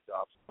these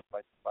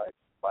obstacles,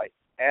 by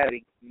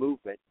adding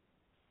movement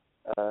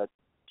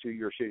to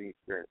your shooting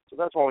experience. So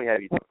that's why we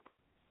have you do.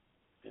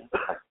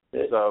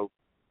 Yeah. So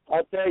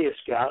I'll tell you,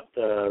 Scout,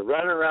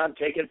 running around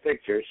taking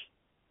pictures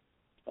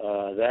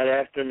that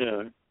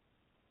afternoon,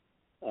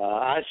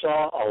 I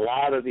saw a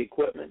lot of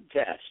equipment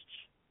tests,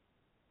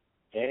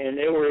 and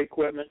they were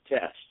equipment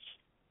tests.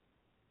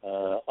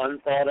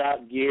 Unthought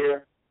out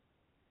gear,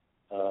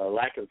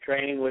 lack of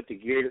training with the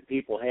gear that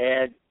people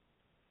had,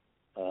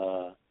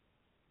 a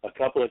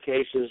couple of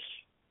cases,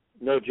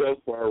 no joke,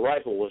 where a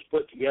rifle was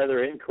put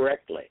together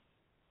incorrectly.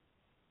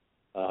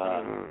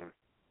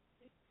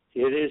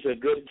 It is a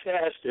good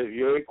test of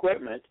your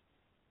equipment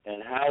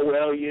and how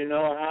well you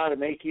know how to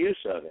make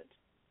use of it.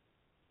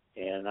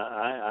 And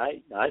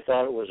I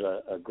thought it was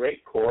a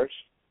great course.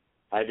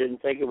 I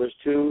didn't think it was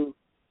too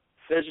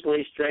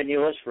physically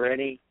strenuous for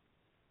any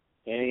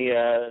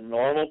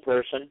normal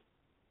person,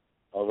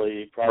 although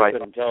you probably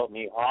couldn't tell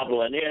me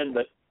hobbling in.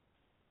 But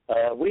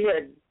we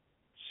had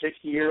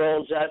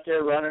 60-year-olds out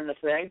there running the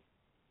thing,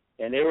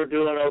 and they were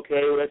doing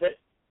okay with it.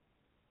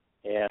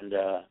 And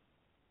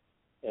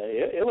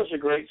it was a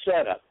great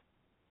setup.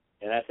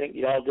 And I think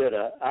y'all did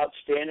an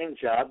outstanding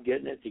job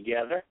getting it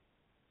together.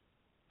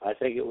 I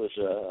think it was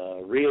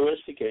a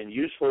realistic and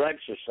useful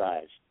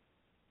exercise.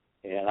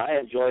 And I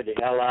enjoyed the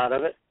hell out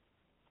of it.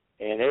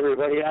 And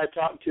everybody I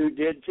talked to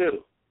did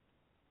too.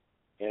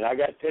 And I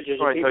got pictures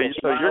of people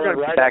smiling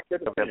right up to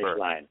the finish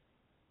line.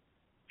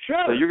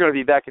 Sure. So you're going to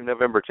be back in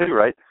November too,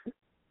 right?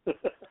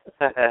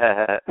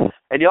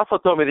 And you also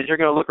told me that you're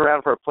going to look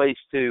around for a place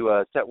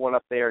to set one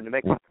up there in New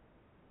Mexico.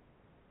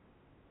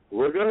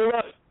 We're going to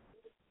look.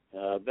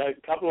 A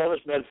couple of us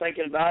have been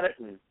thinking about it,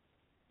 and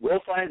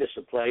we'll find us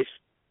a place.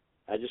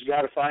 I just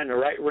got to find the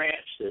right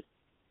ranch that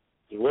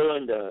is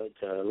willing to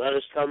let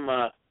us come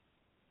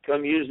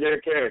use their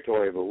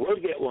territory. But we'll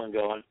get one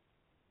going.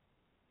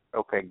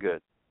 Okay,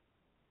 good.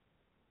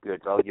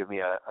 Good. That'll give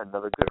me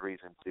another good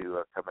reason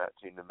to come out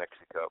to New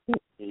Mexico.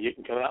 You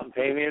can come out and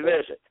pay me a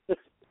visit.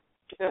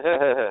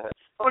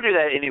 I'll do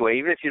that anyway.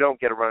 Even if you don't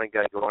get a running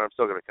gun going, I'm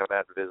still going to come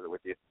out and visit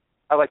with you.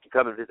 I'd like to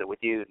come and visit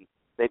with you and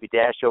maybe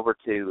dash over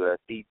to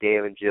see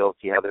Dan and Jill,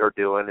 see how they're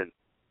doing,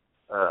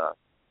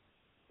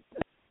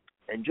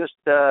 and just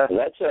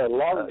that's a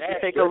long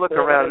dash. Take a look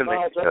around New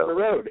Mexico. Up the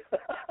road.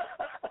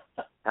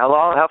 How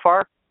long? How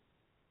far?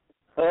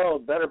 Oh,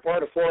 better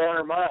part of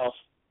 400 miles.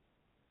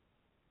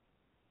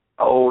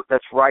 Oh,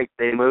 that's right.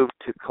 They moved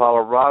to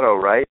Colorado,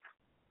 right?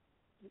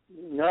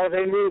 No,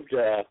 they moved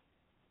up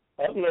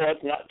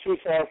north, not too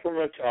far from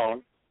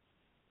Raton.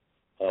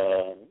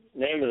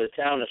 Name of the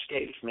town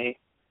escapes me.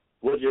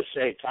 We'll just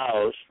say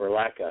Taos for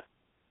lack of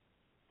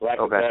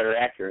better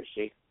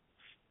accuracy.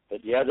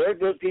 But yeah, they're a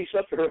good piece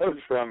up the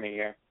road from me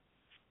here.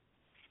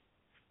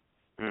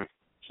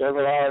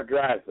 Several hour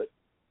drive, but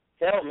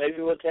hell,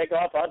 maybe we'll take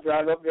off. I'll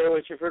drive up there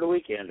with you for the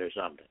weekend or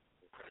something.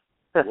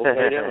 We'll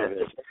pay them a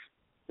visit.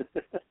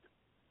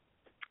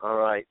 All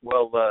right.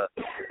 Well,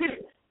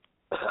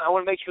 I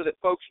want to make sure that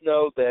folks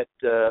know that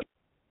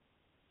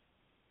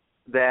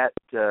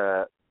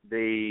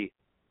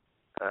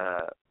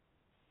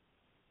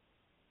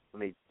let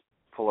me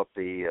pull up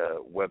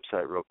the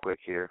website real quick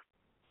here.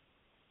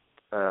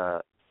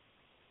 That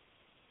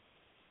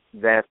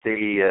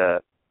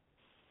the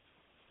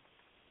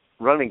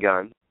running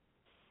gun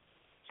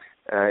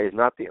is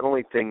not the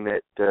only thing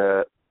that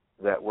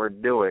we're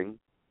doing.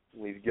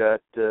 We've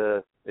got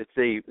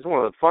it's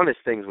one of the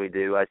funnest things we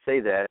do. I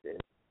say that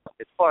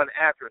it's fun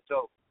after it's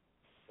over.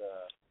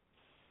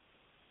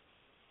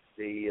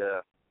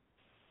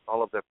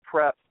 All of the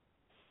prep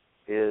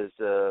is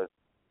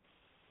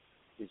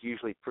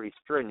usually pretty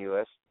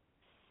strenuous,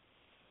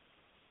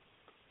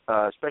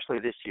 especially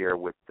this year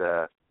with,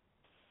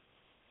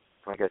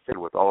 like I said,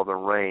 with all of the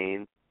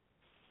rain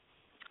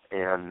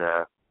and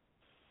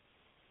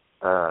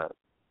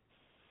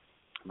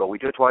but we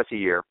do it twice a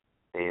year,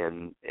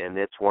 and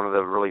it's one of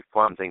the really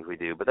fun things we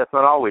do. But that's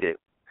not all we do.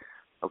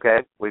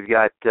 Okay, we've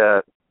got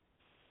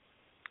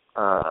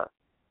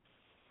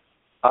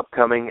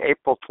upcoming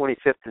April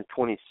 25th and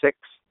 26th.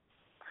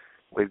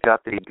 We've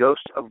got the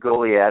Ghost of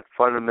Goliad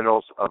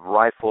Fundamentals of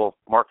Rifle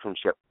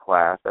Marksmanship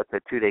class. That's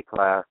a 2-day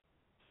class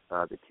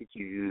that teaches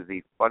you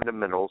the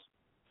fundamentals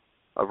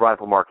of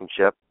rifle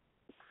marksmanship.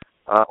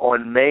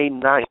 On May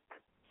 9th,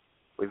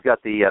 we've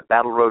got the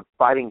Battle Road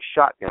Fighting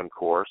Shotgun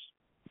course,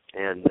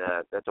 and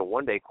that's a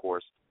 1-day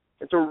course.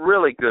 It's a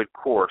really good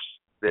course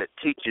that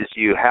teaches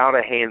you how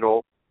to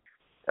handle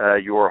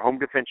your home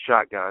defense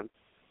shotgun.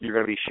 You're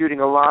going to be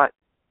shooting a lot.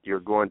 You're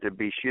going to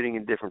be shooting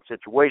in different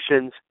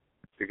situations.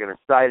 You're going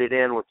to sight it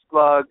in with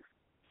slugs.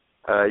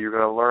 You're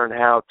going to learn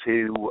how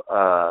to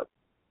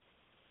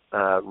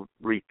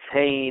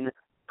retain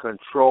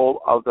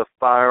control of the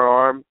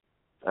firearm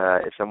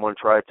if someone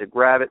tries to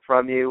grab it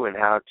from you, and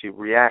how to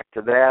react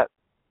to that.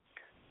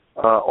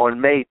 On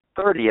May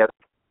 30th,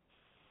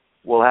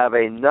 we'll have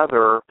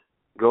another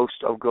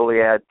Ghost of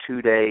Goliad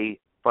 2-day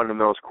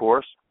fundamentals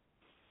course.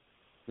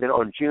 Then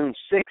on June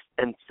 6th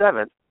and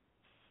 7th,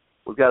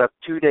 we've got a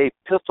 2-day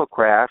pistol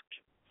craft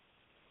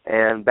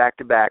and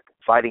back-to-back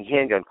fighting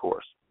handgun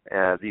course.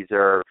 These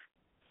are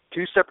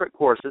 2 separate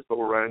courses, but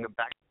we're running them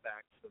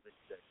back-to-back so that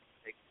you can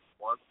take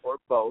one or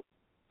both.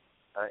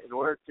 In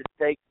order to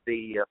take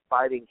the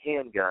fighting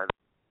handgun,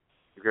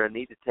 you're going to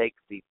need to take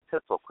the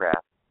pistol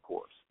craft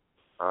course.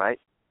 All right?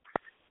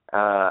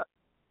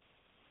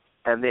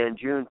 And then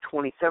June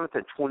 27th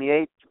and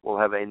 28th, we'll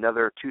have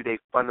another 2-day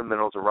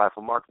fundamentals of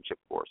rifle marksmanship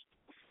course.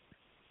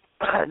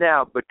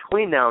 Now,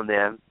 between now and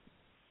then,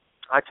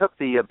 I took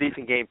the beef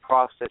and game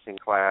processing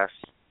class.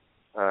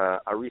 I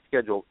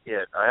rescheduled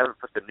it. I haven't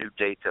put the new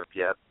dates up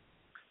yet.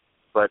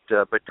 But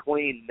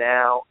between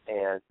now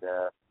and,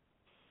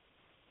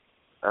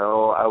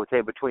 I would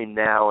say between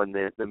now and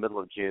the middle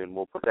of June,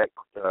 we'll put that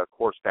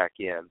course back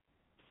in.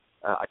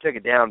 I took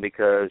it down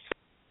because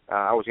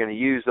I was going to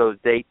use those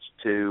dates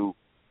to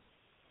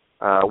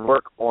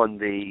work on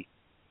the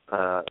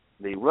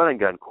run and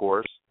gun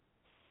course,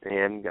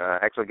 and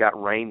actually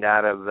got rained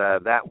out of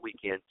that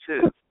weekend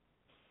too.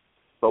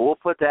 But we'll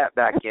put that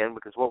back in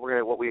because what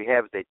we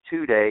have is a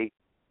 2-day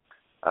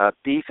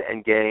beef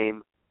and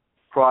game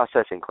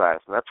processing class,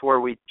 and that's where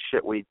we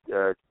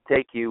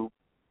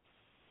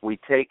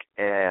take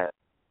and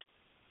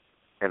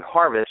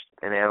harvest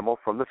an animal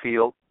from the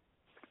field.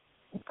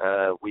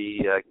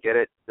 We get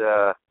it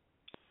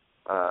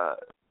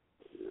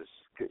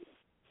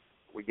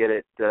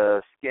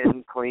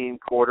skinned, clean,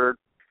 quartered,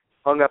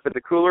 hung up in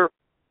the cooler,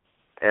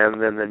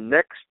 and then the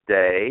next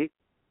day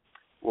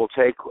we'll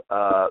take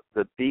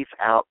the beef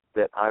out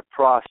that I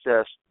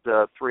processed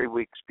 3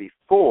 weeks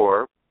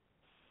before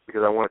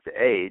because I want it to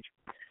age,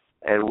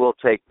 and we'll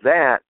take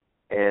that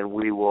and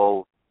we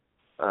will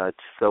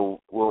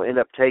so we'll end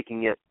up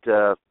taking it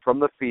from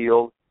the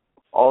field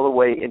all the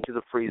way into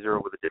the freezer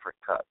with the different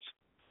cuts.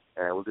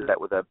 And we'll do that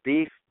with a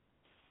beef,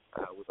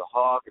 with a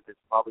hog, and then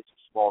probably some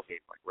small game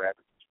like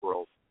rabbits and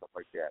squirrels and stuff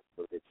like that,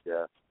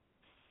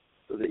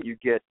 so that you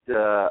get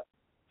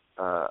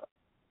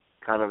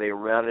kind of a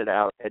rounded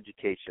out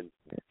education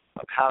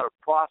of how to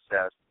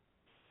process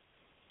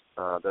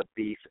the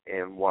beef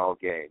and wild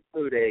game.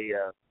 Include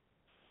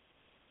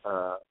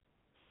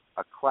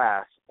a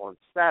class on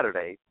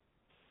Saturday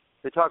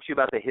that talks to you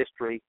about the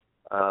history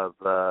of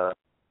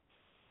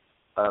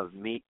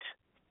meat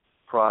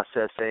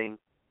processing,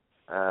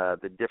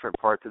 the different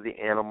parts of the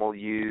animal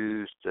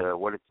used,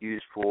 what it's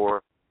used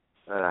for,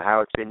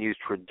 how it's been used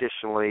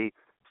traditionally,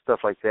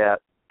 stuff like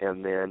that,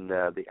 and then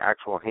the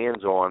actual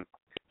hands-on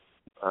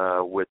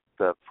with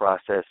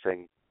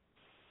processing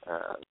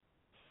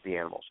the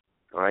animals.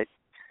 All right.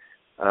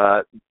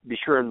 Be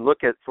sure and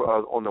look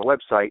on the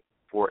website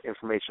for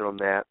information on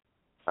that.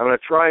 I'm going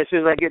to try, as soon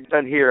as I get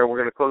done here, we're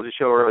going to close the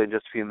show early in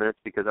just a few minutes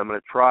because I'm going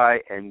to try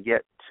and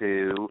get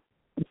to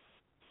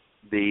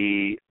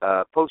the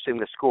posting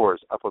the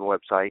scores up on the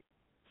website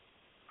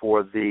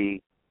for the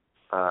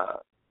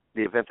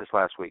event this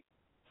last week.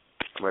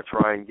 I'm going to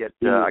try and get.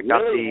 I got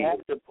really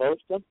have to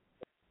post them?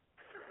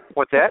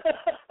 What's that?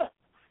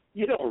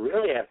 You don't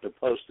really have to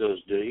post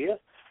those, do you?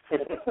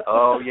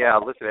 Oh yeah,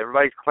 listen,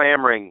 everybody's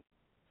clamoring.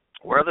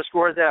 Where are the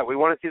scores at? We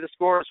want to see the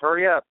scores.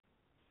 Hurry up.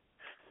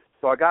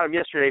 So I got them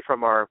yesterday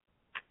from our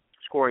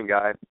scoring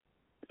guy,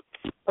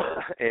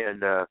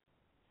 and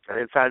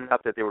then found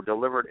out that they were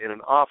delivered in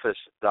an Office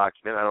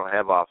document. I don't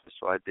have Office,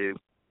 so I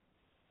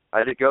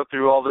had to jump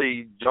through all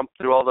the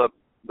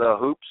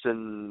hoops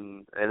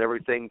and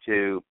everything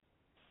to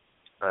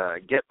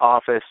get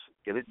Office,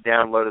 get it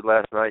downloaded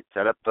last night,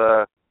 set up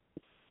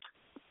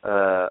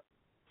all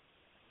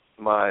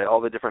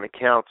the different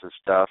accounts and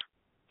stuff,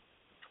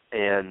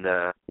 and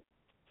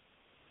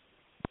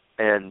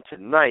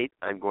tonight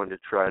I'm going to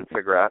try and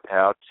figure out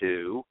how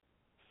to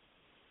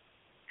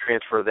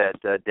transfer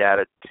that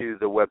data to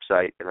the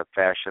website in a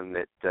fashion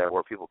that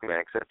where people can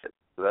access it.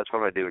 So that's what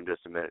I'm going to do in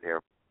just a minute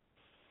here.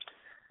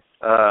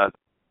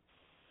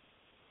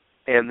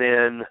 And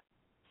then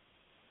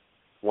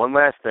one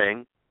last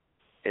thing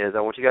is I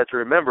want you guys to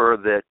remember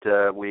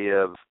that we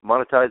have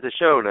monetized the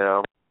show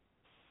now.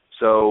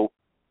 So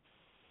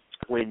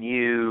when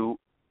you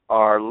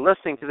are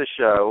listening to the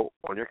show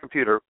on your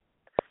computer,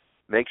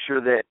 make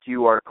sure that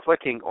you are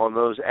clicking on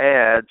those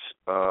ads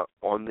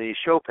on the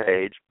show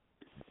page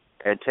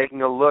and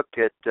taking a look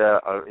at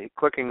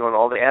clicking on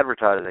all the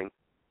advertising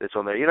that's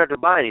on there. You don't have to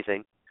buy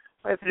anything.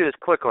 All you have to do is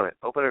click on it,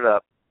 open it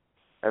up,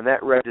 and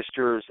that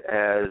registers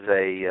as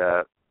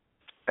a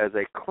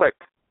click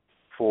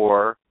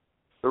for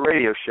the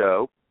radio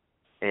show,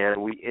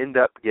 and we end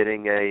up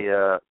getting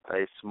a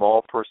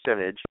small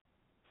percentage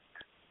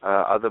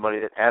of the money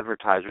that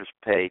advertisers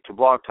pay to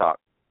Blog Talk.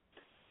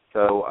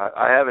 So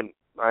I haven't.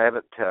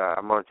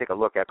 I'm going to take a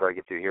look after I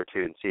get through here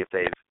too and see if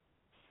they've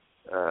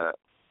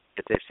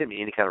sent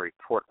me any kind of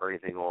report or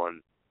anything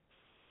on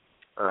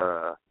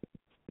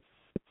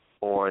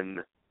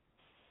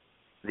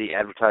the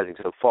advertising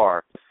so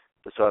far.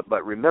 So,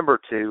 but remember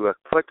to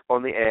click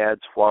on the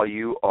ads while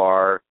you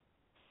are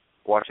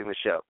watching the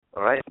show.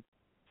 All right.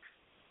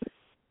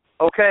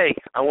 Okay.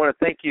 I want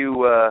to thank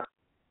you.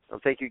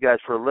 Thank you guys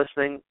for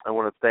listening. I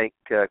want to thank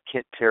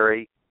Kent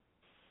Terry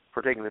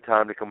for taking the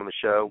time to come on the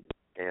show.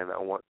 And I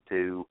want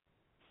to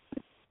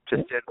just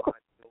send my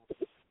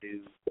condolences to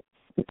him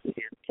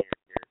and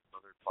his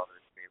mother and father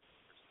and family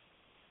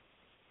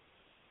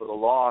for the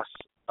loss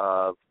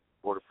of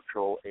Border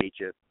Patrol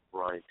agent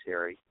Brian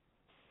Terry.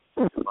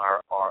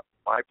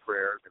 my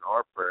prayers and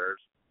our prayers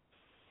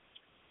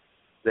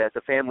that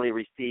the family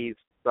receives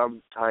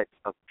some type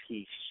of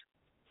peace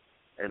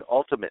and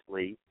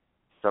ultimately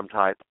some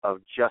type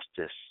of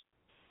justice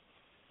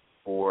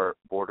for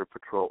Border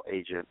Patrol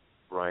Agent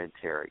Ryan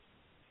Terry.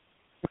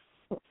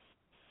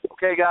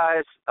 Okay,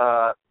 guys,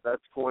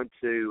 that's going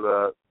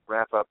to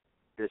wrap up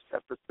this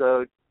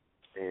episode,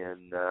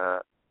 and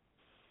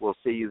we'll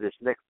see you this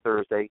next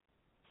Thursday,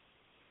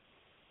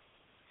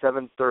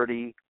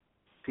 7:30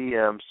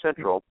 p.m.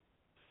 Central.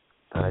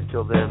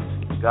 Until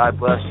then, God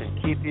bless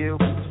and keep you,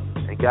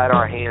 and guide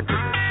our hands in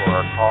this, for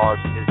our cause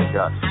is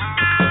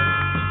just.